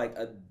feels like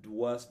a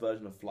worse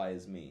version of Fly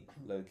As Me,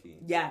 low key.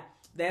 Yeah,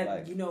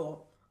 Like- you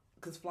know,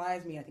 because Fly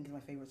As Me, I think is my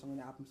favorite song on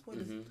the album.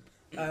 Spoilers.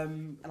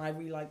 And I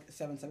really like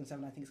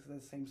 777. I think it's because they're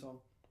the same song.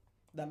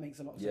 That makes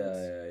a lot of sense.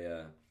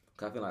 Yeah.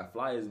 Cause I feel like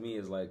Fly As Me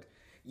is like,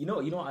 you know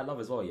what I love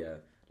as well, yeah?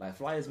 Like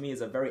Fly As Me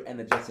is a very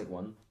energetic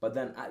one, but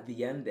then at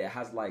the end it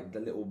has like the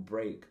little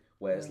break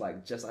where it's like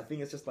I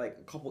think it's just like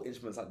a couple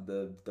instruments, like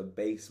the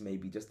bass,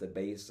 maybe just the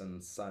bass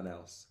and something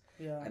else.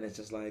 Yeah. And it's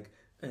just like,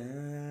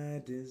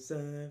 I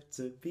deserve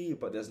to be,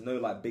 but there's no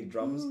like big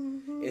drums.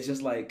 It's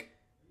just like,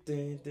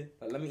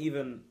 let me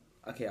even,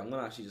 okay, I'm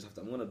gonna actually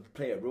I'm gonna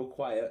play it real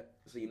quiet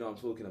so you know what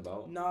I'm talking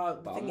about. No,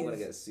 but I'm not gonna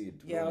get sued.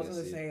 Yeah, I was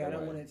gonna say, I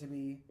don't want it to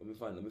be. Let me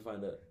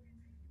find it.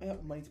 I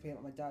have money to pay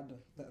like my dad.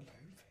 Let alone pay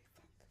back.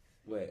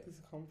 Wait.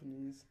 These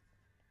companies.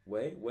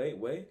 Wait.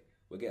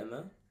 We're getting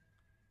there.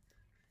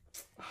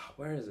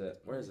 Where is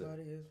it?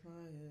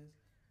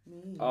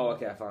 Oh,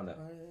 okay, I found it.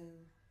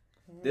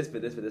 This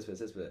bit.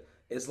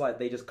 It's like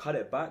they just cut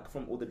it back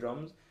from all the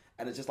drums,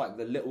 and it's just like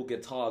the little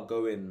guitar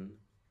going,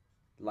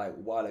 like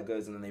while it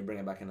goes, and then they bring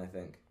it back in. I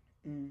think.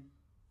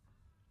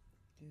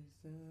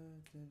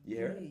 You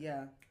hear it?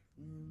 Yeah.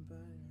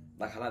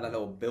 Like I like that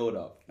little build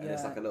up, and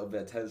it's Yeah. like a little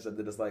bit of tension.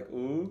 Then it's like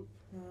ooh,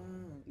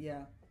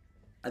 Yeah.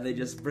 and they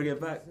just bring it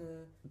back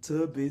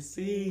to be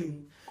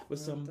seen with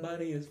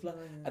somebody is fly,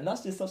 and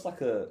that's just such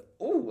like a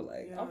ooh,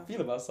 like Yeah. I'm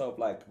feeling myself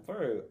like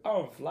bro,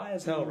 I'm fly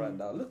as hell right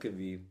now. Look at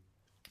me.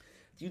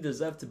 You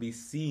deserve to be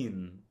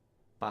seen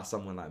by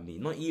someone like me.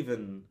 Not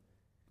even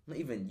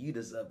you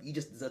deserve. You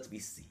just deserve to be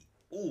seen.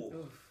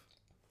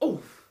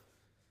 Oof.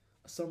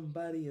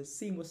 Somebody is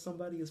seen with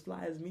somebody as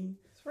fly as me.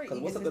 It's very 'Cause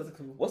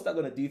egotistical. what's that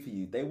gonna do for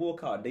you? They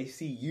walk out, they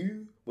see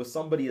you with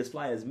somebody as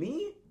fly as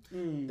me.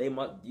 They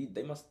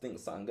must think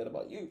something good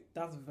about you.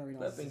 That's very narcissistic.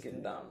 They're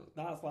thinking, damn.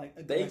 That's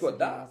like They got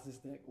that.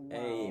 narcissistic. Wow.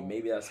 Hey,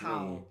 maybe that's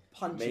How? me.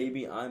 Punch it.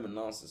 Maybe I'm a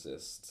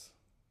narcissist.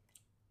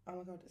 Oh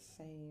my god, the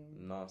same.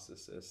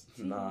 Narcissist.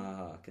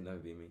 Nah, can never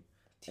be me.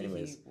 Tiki,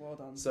 Anyways, well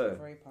done. so-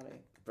 Very funny.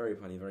 Very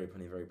funny.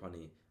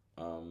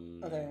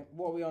 Okay,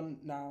 what are we on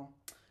now?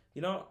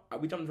 You know,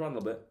 we jumped around a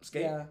little bit.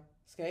 Skate. Yeah,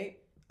 skate.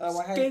 Oh,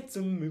 I Skate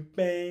to me,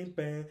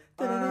 baby.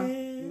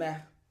 meh.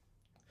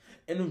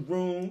 In a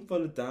room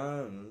full of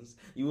diamonds,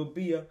 you will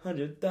be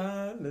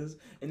 $100.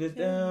 And if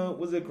there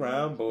was a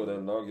crime boy that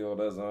locked your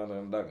doors on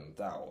a Ducking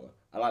Tower.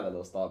 I like that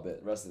little start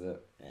bit. Rest of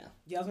it, yeah.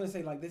 Yeah, I was gonna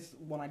say like this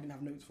one I didn't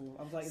have notes for.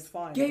 I was like, it's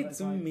fine. Skate but it's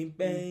to like, me,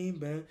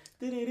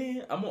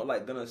 baby. I'm not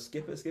like gonna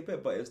skip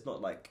it, but it's not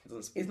like it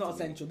doesn't speak It's not to me.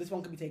 essential. This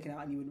one could be taken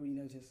out and you wouldn't really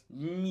notice.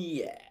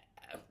 Yeah.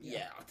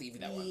 I'll have to give you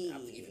that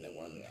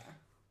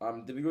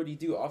one. Did we already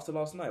do After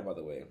Last Night, by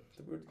the way?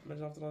 Did we already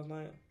mention After Last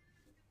Night?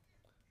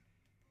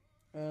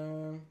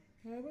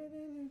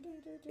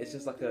 It's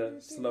just like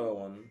a slower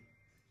one.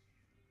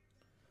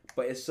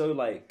 But it's so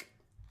like,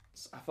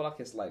 I feel like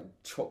it's like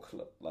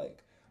chocolate, like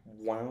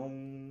wow.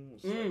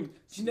 Do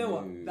you know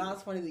what? smooth.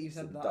 That's funny that you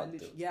said that.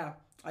 Seductive.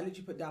 I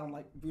literally put down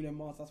like Bruno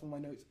Mars. That's one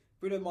of my notes.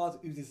 Bruno Mars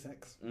oozes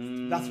sex.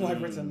 That's what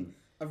I've written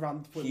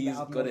around the point of the He's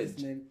album got I it. was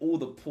listening. All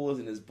the pores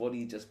in his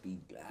body just be.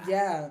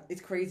 Yeah,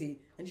 it's crazy.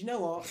 And you know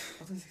what?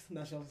 I was gonna say something.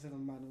 Actually, I was gonna say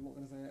something mad. I'm not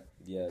gonna say it.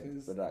 Yeah,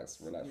 'Cause-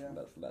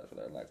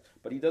 relax.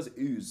 But he does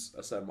ooze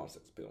a certain amount of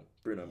sex appeal.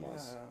 Bruno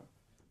Mars. Yeah.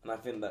 And I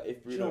think that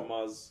if Do you Bruno know-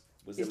 Mars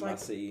was it's in my like-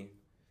 city,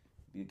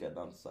 we'd get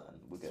down to something.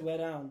 We'd get. Swear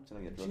down.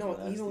 trying to get Do you drunk know what?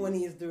 and Even nasty. when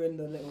he's doing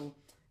the little,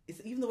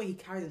 it's even the way he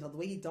carries himself, the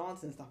way he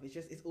dances and stuff.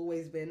 It's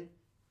always been.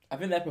 I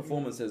think their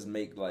performances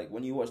make like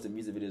when you watch the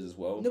music videos as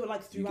well. No, but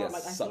like you throughout, get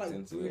like I feel sucked like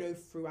into Bruno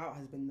throughout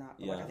has been that.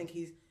 But, like Yeah. I think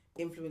he's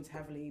influenced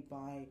heavily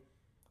by,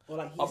 or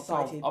like he's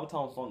Uptown cited.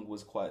 Uptown Funk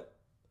was quite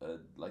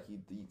like he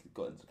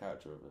got into the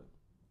character of it.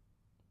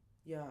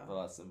 Yeah.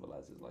 But that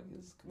symbolizes like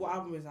his. What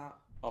album is that?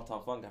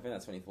 Uptown Funk. I think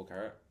that's 24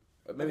 Karat.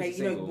 Maybe Okay, it's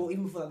a you know, single. well,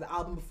 even before that, the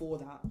album before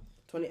that,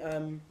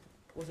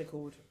 what's it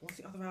called? What's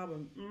the other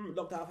album?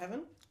 Locked Out of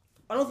Heaven.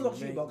 And also Locked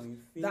Shoebox.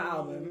 That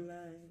album.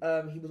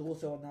 He was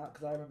also on that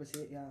because I remember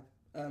seeing it. Yeah.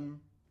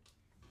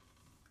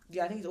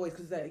 Yeah, I think he's always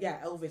because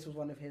Elvis was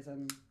one of his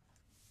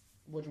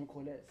what do you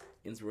call it?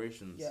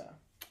 Inspirations. Yeah.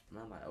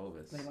 Man, like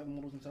Elvis. They like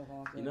models himself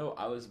after. You know,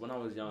 when I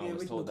was young, The I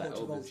was told that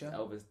original Elvis culture.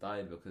 Elvis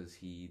died because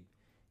he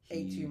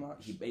Ate too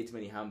much. He ate too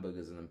many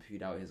hamburgers and then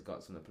pooed out his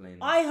guts on the plane.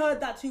 I heard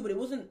that too, but it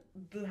wasn't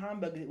the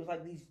hamburgers. It was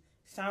like these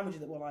sandwiches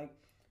that were like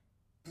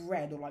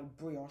bread or like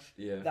brioche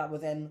Yeah. that were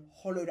then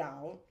hollowed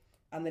out,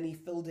 and then he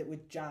filled it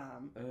with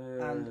jam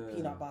and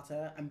peanut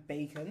butter and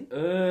bacon.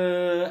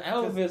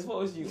 Elvis, what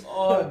was you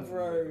on,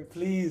 Bro.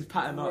 Please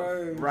pattern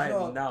Bro, up right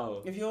shut up.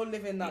 now. If you're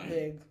living that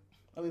big,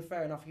 I mean,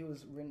 fair enough. He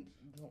was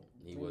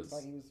He was.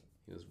 like he was.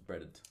 He was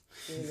breaded.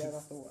 Yeah,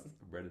 that's the one.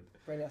 Breaded.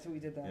 Brady, I see what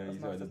you did there. Yeah, That's you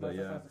see what I nice. did there,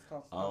 yeah. That's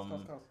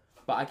class.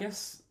 But I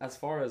guess as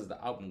far as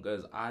the album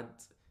goes, I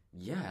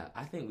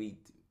think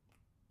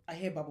I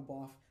hear bubble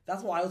bath.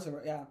 That's what I also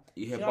wrote. Yeah.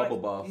 you hear know, bubble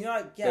like, bath. You know,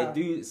 like, yeah.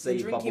 They do say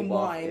you're drinking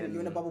bubble bath wine.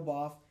 You're in a bubble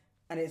bath,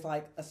 and it's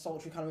like a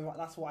sultry kind of.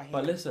 That's what I hate.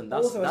 But listen,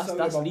 Also a that's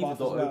song leave about the baths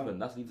door as well. open.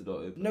 That's leave the door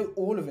open. No,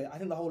 all of it. I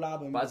think the whole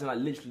album. But as in like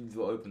literally leave the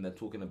door open. They're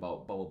talking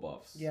about bubble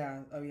baths. Yeah.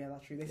 Oh yeah,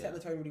 that's true. They set the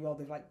tone really well.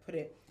 They've like put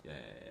it. Yeah.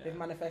 They've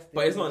manifested.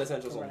 But it's not an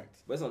essential song. Correct.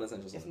 But it's not an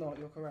essential song. It's not.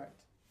 You're correct.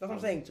 That's what I'm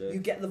I'm saying. joking. You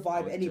get the I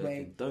vibe was anyway.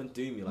 joking. Don't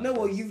do me like No,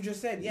 well, this. you've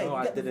just said, yeah, No, you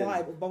I get the didn't.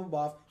 vibe of Bubble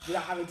Bath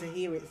without having to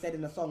hear it said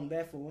in a song,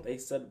 therefore. They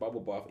said bubble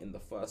bath in the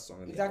first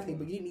song. Exactly,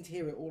 but you didn't need to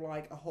hear it all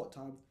like a hot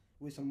tub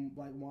with some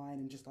like wine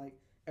and just like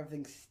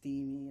everything's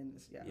steamy and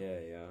it's, yeah.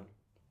 Yeah.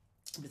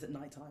 It's at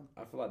night time.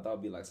 I feel like that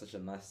would be like such a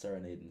nice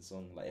serenading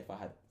song. Like if I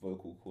had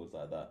vocal chords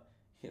like that,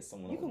 hit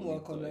someone. You up can with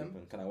work the on door them.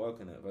 open. Can I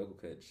work on it? Vocal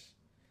coach.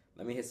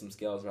 Let me hit some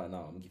scales right now.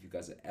 I'm gonna give you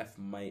guys an F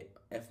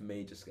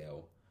major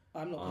scale.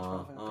 I'm not pitch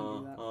perfect, I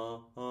can do that.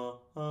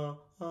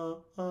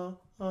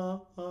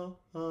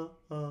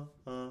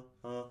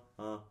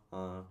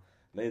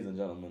 Ladies and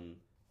gentlemen,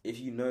 if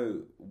you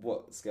know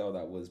what scale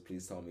that was,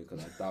 please tell me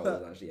because that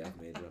was actually F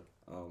major.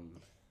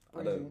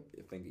 I don't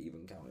think it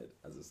even counted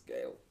as a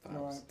scale,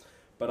 perhaps. Right.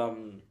 But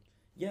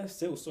yeah,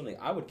 still Sonic.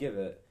 I would give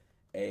it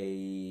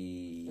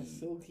a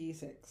silky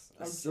 6.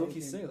 A silky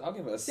joking. 6. I'll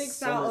give it a 6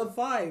 solid out of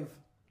 5.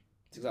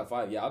 6 out of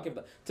 5. Yeah, I'll give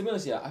that. To be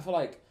honest, yeah, I feel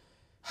like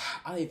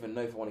I don't even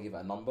know if I want to give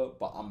it a number,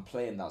 but I'm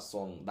playing that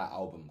song, that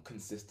album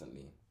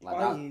consistently. Like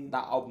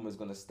that album is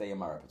gonna stay in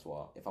my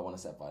repertoire if I want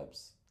to set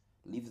vibes.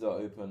 Leave the door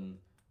open,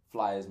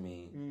 fly as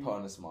me, put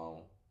on a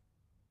smile.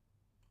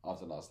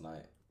 After last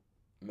night,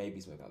 maybe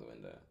smoke out the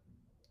window.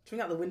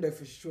 Swing out the window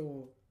for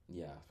sure.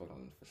 Yeah, smoke out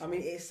the window for sure. I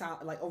mean, it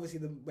sound like obviously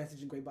the message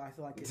isn't great, but I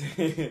feel like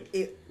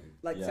it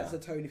like Yeah. sets the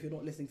tone if you're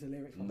not listening to the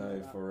lyrics. No,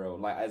 like that. for real.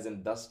 Like as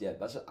in that's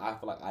just I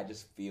feel like I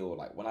just feel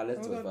like when I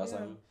listened to it the first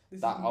time,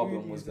 This that is album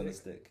mood was gonna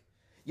music. stick.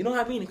 You know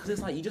what I mean? Because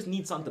it's like you just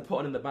need something to put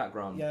on in the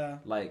background. Yeah.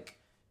 Like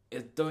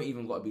it don't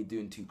even got to be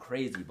doing too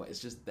crazy, but it's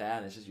just there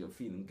and it's just you're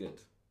feeling good.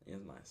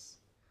 It's nice.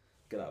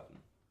 Good album.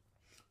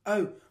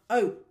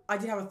 Oh, I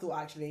did have a thought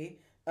actually.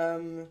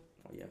 Oh,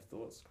 you have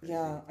thoughts? Crazy.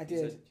 Yeah, I You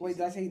did. said- Wait,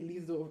 did I say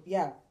leave the door?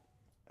 Yeah.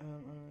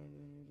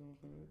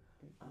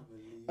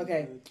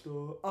 Okay,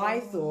 I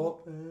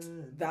thought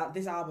that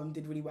this album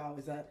did really well.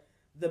 Is that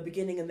the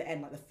beginning and the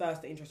end, like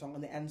the intro song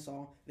and the end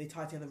song, they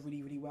tie together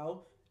really, really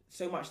well.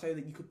 So much so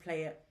that you could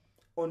play it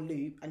on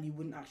loop and you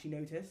wouldn't actually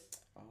notice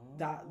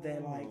that they're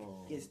like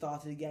it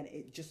started again.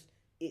 It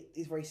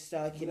is very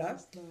circular,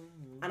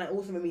 and it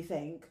also made me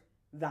think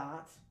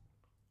that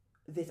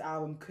this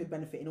album could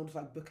benefit in order to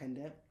like bookend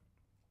it.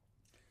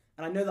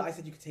 And I know that I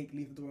said you could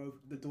leave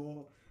the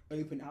door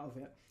open out of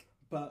it,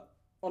 but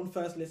on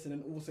first listen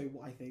and also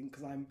what I think,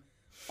 because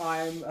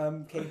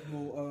I'm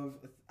capable of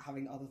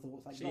having other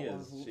thoughts. Like She not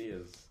other is. thoughts. She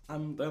is.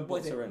 What Don't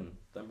box is it? her in.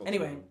 Don't box her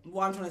Anyway, in.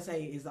 what I'm trying to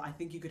say is that I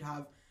think you could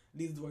have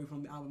Leave the Door Open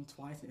on the album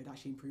twice and it would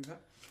actually improve it.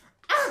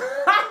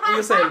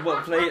 You're saying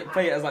what?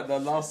 Play it as like the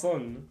last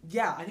song.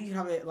 Yeah, I think you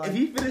have it like. If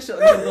you finish it,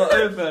 leave the door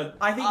open.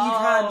 I think you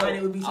can, and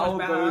it would be so I'll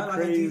much go better. Like, I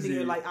do think it crazy.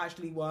 would like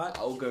actually work.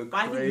 I'll go But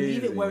I think crazy.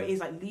 leave it where it is.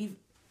 Like leave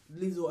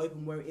the door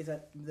open where it is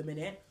at the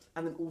minute,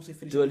 and then also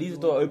finish. Do a with leave the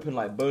door open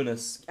like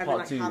bonus and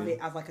part then like 2. have it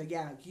as like a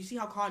You see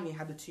how Kanye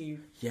had the two.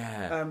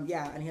 Yeah. And he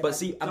had But like,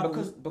 see, and doubles,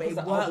 because but it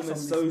the works album on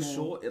is this so more.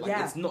 short,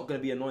 it's not gonna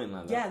be annoying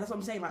like that. Yeah, that's what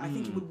I'm saying. Like I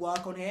think it would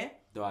work on here.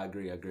 No, I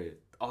agree.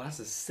 Oh, that's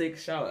a sick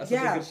shout. That's a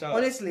Yeah, good shout.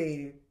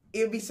 honestly,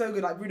 it would be so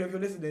good. Like Bruno, if you're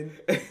listening,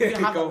 you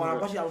can have Go that one. for I'll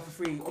it. watch it out for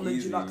free on the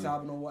Easy. deluxe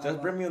album or whatever.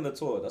 Just bring me on the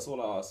tour. That's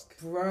all I ask.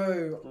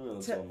 Bro, Bring me on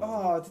the tour,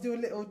 man. to do a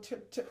little,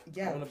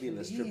 yeah. I want to be in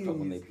the strip club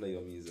when they please. play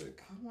your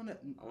music. I want to.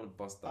 I want to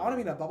bust that. I want to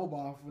be in a bubble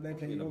bath when they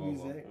play in your a bubble.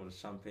 music. I want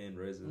champagne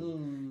roses.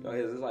 Mm. Yo,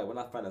 it's like when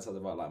I find out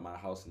about like my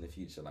house in the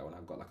future, like when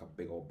I've got like a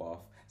big old bath,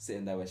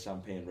 sitting there with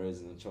champagne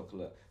roses and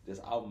chocolate. This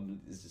album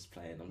is just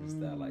playing. I'm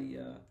just there, like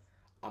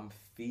I'm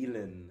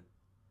feeling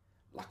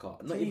like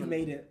You've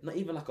made it. Not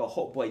even like a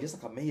hot boy,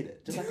 just like I made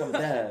it. Just like I'm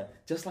there.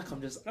 Just like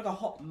I'm just Like a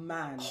hot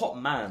man. hot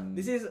man.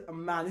 This is a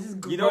man. This is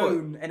grown You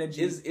know,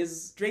 energy.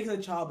 Is Drake is a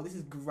child, but this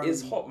is grown.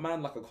 is hot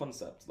man like a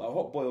concept? Like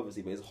hot boy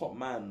obviously, but is hot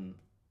man.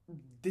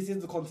 This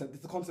is the concept.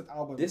 It's the concept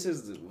album. This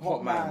is the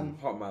Hot man.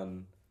 Hot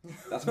man.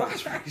 That's my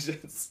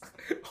aspirations.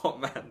 Hot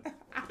man.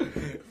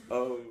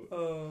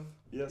 Yeah,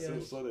 yes.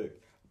 Silk Sonic.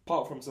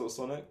 Apart from Silk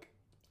Sonic,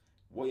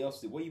 what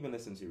else? What you been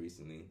listening to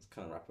recently? To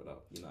kind of wrap it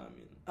up. You know what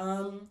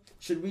I mean?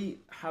 Should we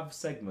have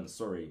segments?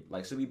 Sorry,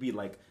 like should we be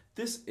like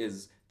this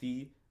is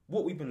the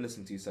what we've been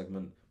listening to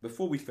segment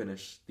before we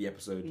finish the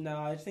episode? No,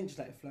 I just think just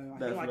let it flow. I Let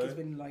feel it like flow? it's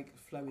been like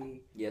flowy.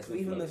 Yeah, it's So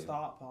been even the flowy.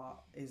 start part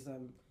is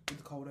with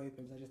the cold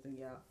opens. I just think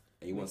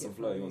Hey, you want make some it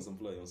flow? You flowy. want some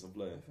flow? You want some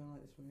flow? I feel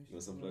like this You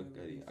want some flow? really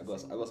Ready? needs I to got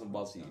sing some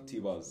bars for you. down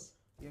 2 bars.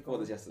 Yeah, I go got on.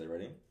 this yesterday.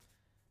 Ready?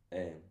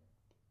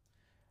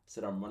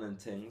 Said I'm running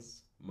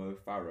things. Mo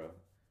Farah.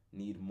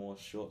 Need more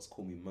shots.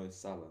 Call me Mo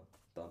Salah.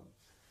 Done.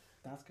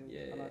 That's good.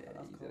 Yeah, I like that.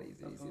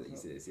 That's cool.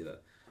 you see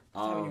that. It's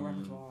having your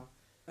repertoire.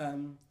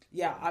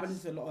 Yeah, I've been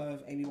listening to a lot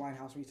of Amy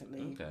Winehouse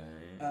recently. Okay.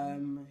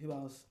 Who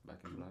else? Back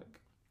in Black.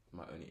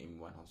 My only Amy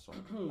Winehouse song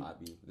that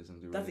I'd be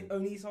listening to. That's really. the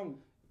only song.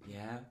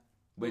 Yeah.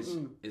 Which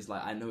is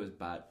like, I know it's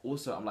bad.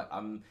 Also,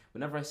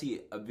 whenever I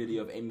see a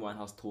video of Amy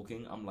Winehouse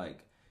talking, I'm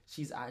like,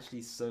 she's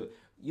actually so.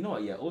 You know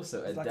what? Yeah.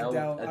 Also, It's like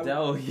Adele. Adele.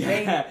 Adele.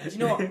 Yeah. Do you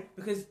know what?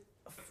 Because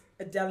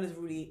Adele is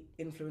really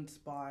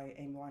influenced by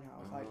Amy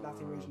Winehouse. Like that's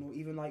the original.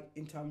 Even like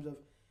in terms of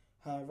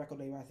her record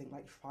label, I think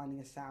like finding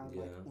a sound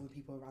like all the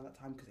people around that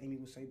time because Amy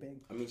was so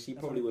big. I mean, she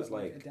That's probably why I was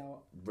put, like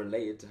Adele.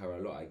 related to her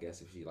a lot. I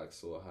guess if she like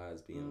saw her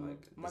as being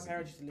like. My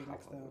parents used to live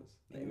next to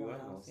Amy Winehouse.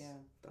 Winehouse. Yeah,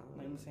 Damn.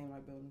 like in the same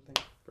like building thing.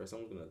 Bro,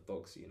 someone's gonna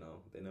dox you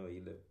now. They know where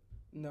you live.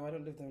 No, I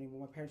don't live there anymore.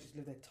 My parents used to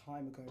live there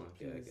time ago.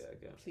 Okay.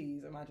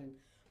 Please imagine.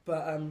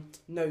 But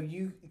no,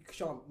 you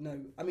shan't. No,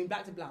 I mean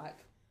Back to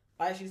Black.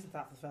 I actually listened to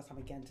that for the first time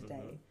again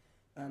today.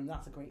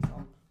 That's a great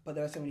song. But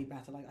there are so many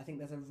better. Like I think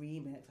there's a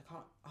remix.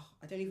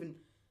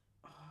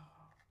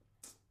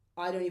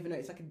 I don't even know.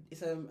 It's like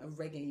it's a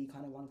reggae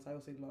kind of one. So I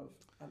love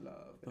a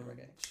bit of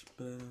reggae.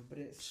 But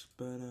it's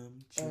no,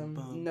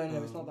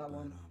 it's not that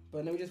one.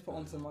 But let me just put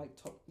on some like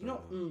top. You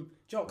know,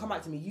 Joe, come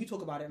back to me. You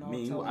talk about it. And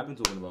Me, what I've been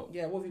talking about.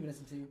 Yeah, what have you been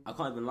listening to? I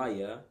can't even lie.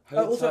 Yeah.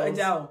 Also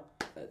Adele.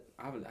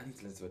 I need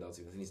to listen to Adele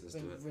too. I need to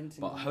listen to it.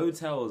 Rinsing But it.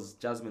 Hotels,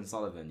 Jasmine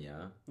Sullivan.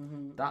 Yeah.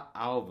 That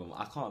album,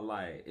 I can't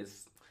lie.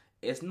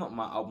 It's not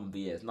my album of the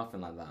year. It's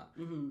nothing like that.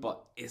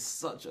 But it's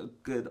such a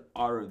good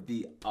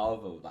R&B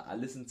album. Like I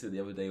listened to it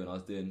the other day when I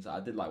was doing. So I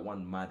did like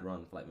one mad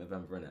run for like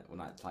November in it when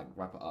I like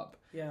wrap it up.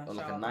 Yeah. On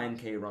like a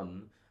 9K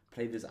run.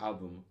 Played this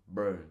album,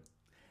 bro.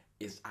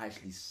 It's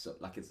actually so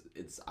like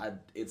it's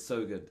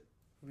so good.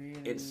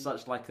 Really. It's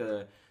such like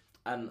a,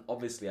 and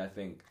obviously I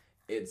think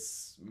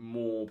it's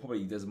more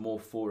probably there's more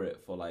for it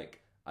for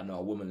like I know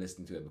a woman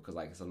listening to it because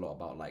like it's a lot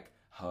about like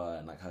her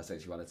and like her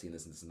sexuality and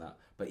this and that.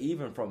 But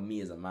even from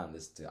me as a man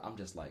listening to it, I'm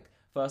just like,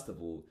 first of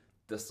all,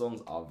 the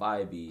songs are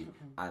vibey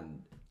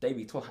and they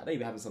be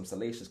having some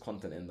salacious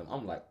content in them.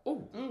 I'm like,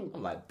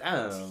 I'm like,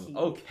 damn,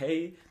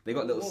 okay. They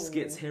got little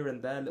skits here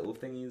and there, little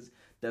thingies.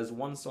 There's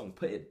one song,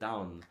 Put It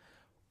Down.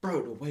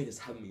 Bro, the way this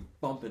had me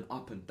bumping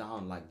up and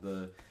down, like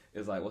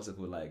it's like, what's it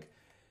called? Like,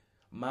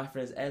 my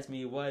friends ask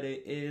me what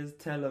it is,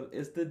 tell them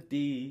it's the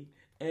D,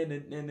 and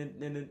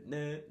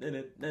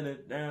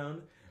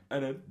down,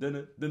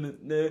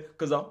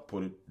 cause I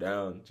put it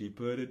down, she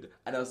put it,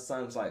 and it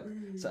sounds like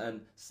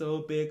something so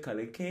big,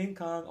 calling King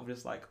Kong. I'm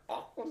just like,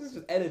 oh, this is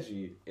just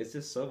energy. It's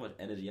just so much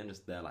energy. I'm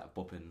just there like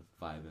bopping,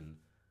 vibing.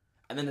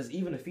 And then there's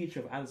even a feature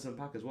of Anderson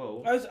 .Paak as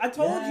well. I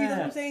told you, that's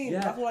what I'm saying.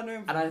 Yeah. That's all I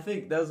know. And I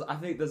think there's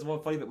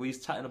one funny bit where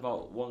he's chatting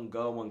about one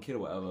girl, one kid or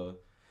whatever,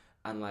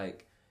 and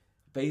like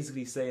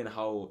basically saying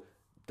how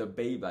the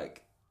baby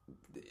like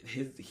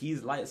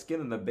he's light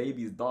skinned and the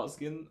baby's dark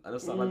skinned and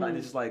something like that. And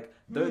it's just like,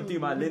 don't do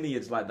my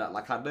lineage like that.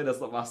 Like I know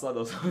that's not my son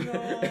or something.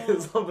 No.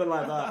 Something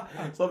like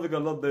that. Something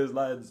along those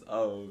lines.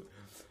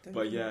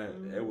 But yeah,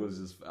 it was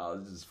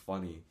just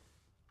funny.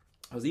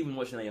 I was even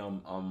watching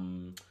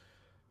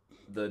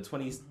the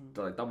 20s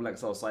like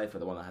XXL Cypher,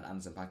 the one that had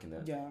Anderson .Paak in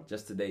there. Yeah.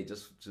 Just today,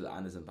 just the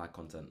Anderson .Paak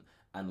content,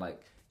 and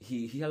like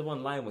he had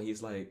one line where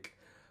he's like,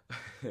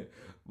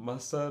 my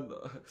son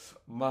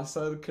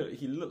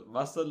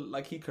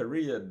like he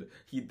Korean,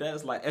 he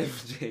danced like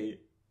MJ,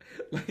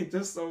 like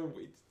just so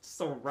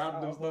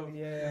random stuff.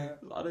 Yeah.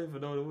 I don't even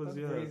know what it was.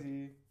 That's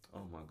crazy.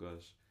 Oh my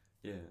gosh.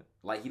 Yeah.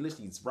 Like he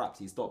literally raps,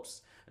 he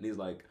stops, and he's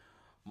like,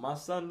 my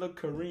son look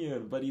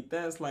Korean, but he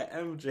danced like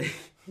MJ.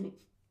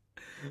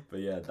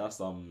 But yeah,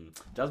 that's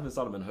Jasmine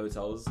Sullivan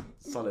Hotels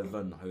are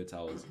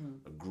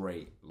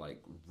great,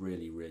 like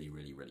really, really,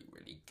 really, really,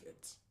 really good.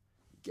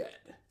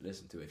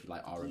 Listen to it if you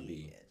like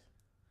R&B.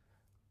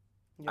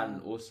 Yeah.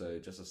 And also,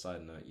 just a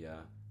side note,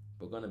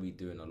 we're gonna be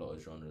doing a lot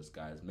of genres,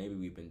 guys. Maybe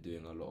we've been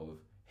doing a lot of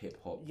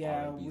hip hop,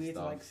 R&B we had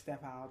stuff. to like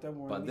step out. Don't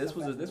worry. But this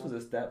was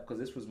a step because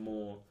this was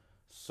more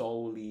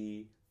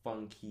soul-y,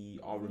 funky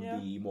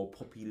R&B, more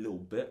poppy little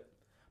bit.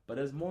 But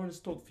there's more in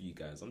stock for you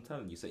guys, I'm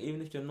telling you. So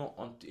even if you're not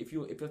on, if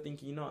you're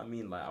thinking, you know what I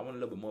mean, like I want a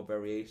little bit more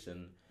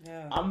variation.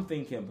 Yeah. I'm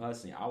thinking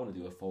personally, I want to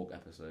do a folk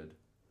episode.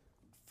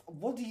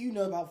 What do you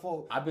know about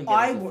folk? I've been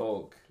getting into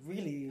folk.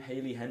 Really?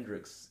 Hayley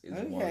Hendrix is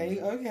one.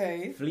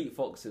 Okay. Fleet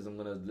Foxes, I'm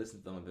gonna listen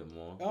to them a bit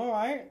more. All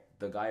right.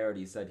 The guy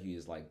already said he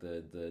is like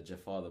the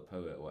Jafar the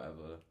poet or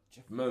whatever.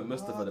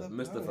 Mustafa, not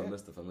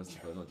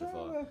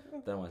Jafar.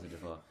 Don't know why I said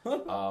Jafar.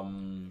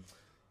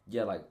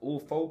 Yeah, like all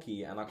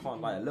folky, and I can't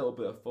lie, a little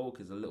bit of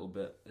folk is a little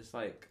bit, it's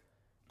like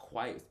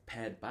quite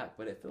pared back,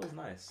 but it feels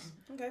nice.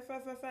 Okay,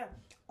 fair.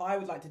 I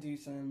would like to do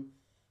some,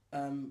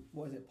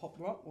 what is it, pop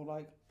rock or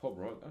like? Pop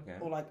rock, okay.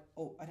 Or like,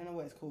 I don't know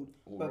what it's called,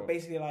 but rock.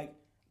 Basically like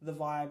the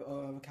vibe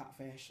of a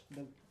Catfish,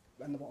 and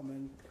the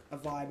Bottom, a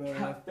vibe of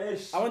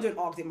Catfish. I want to do an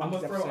Arctic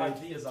Monkeys episode. I'm gonna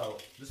throw ideas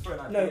out. Just throw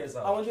ideas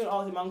out. I want to do an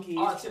Arctic Monkeys.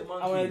 I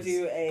want to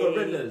do a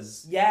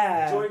Gorillaz.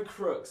 Yeah. Joy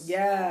Crooks.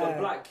 Yeah. The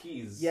Black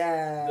Keys.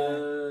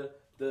 Yeah.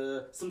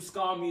 Some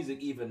ska music,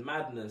 even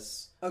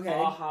Madness. Okay.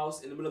 Our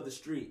House in the Middle of the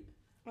Street.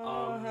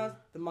 The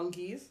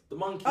Monkeys. The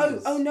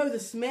Monkeys. Oh no, the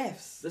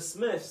Smiths. The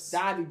Smiths.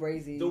 That'd be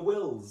brazy. The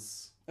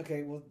Wills.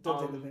 Okay, well,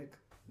 don't take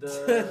the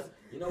pick.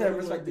 You know what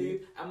we're do?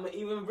 I'm gonna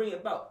even bring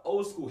it back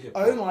old school hip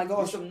hop. Oh my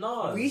gosh, some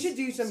Nas. We should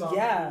do some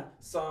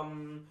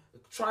some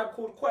Tribe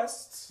Called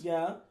Quest.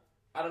 Yeah.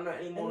 I don't know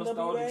any more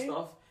nostalgic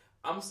stuff.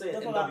 I'm saying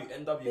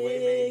NWA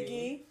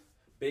maybe.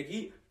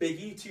 Biggie,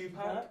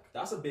 Tupac. Yeah.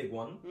 That's a big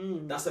one.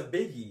 Mm. That's a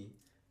biggie.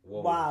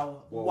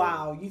 Whoa.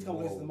 Wow. You need to come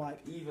close to the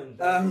mic. Even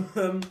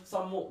then,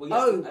 somewhat. We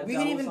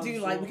can even do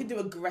like we could do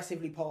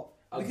aggressively pop.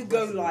 We could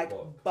go like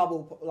pop.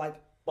 bubble pop,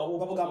 like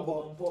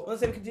bubblegum pop.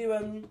 Let's say we could do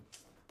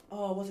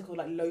what's it called,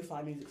 like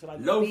lo-fi music, so like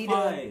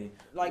Lo-fi.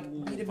 like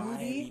Beat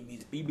Booty.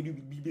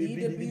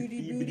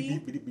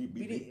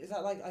 Is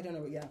that like, I don't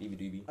know, yeah.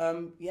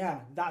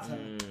 Yeah, that's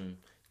her.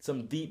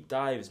 Some deep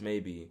dives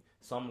maybe.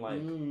 Some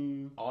like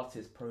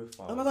artist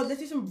profile. Oh my god, let's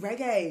do some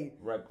reggae.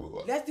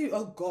 Let's do,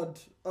 oh god.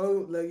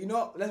 Oh, no, you know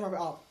what? Let's wrap it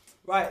up.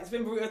 Right, it's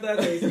been Burrito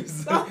Thursdays.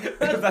 Is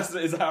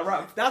that a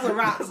rap? That's a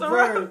wrap, That's a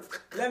bro. wrap.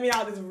 Let me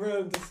out of this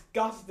room.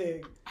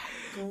 Disgusting.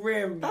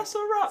 Grim. That's a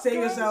wrap. Save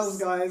guys. yourselves,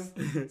 guys.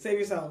 Save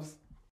yourselves.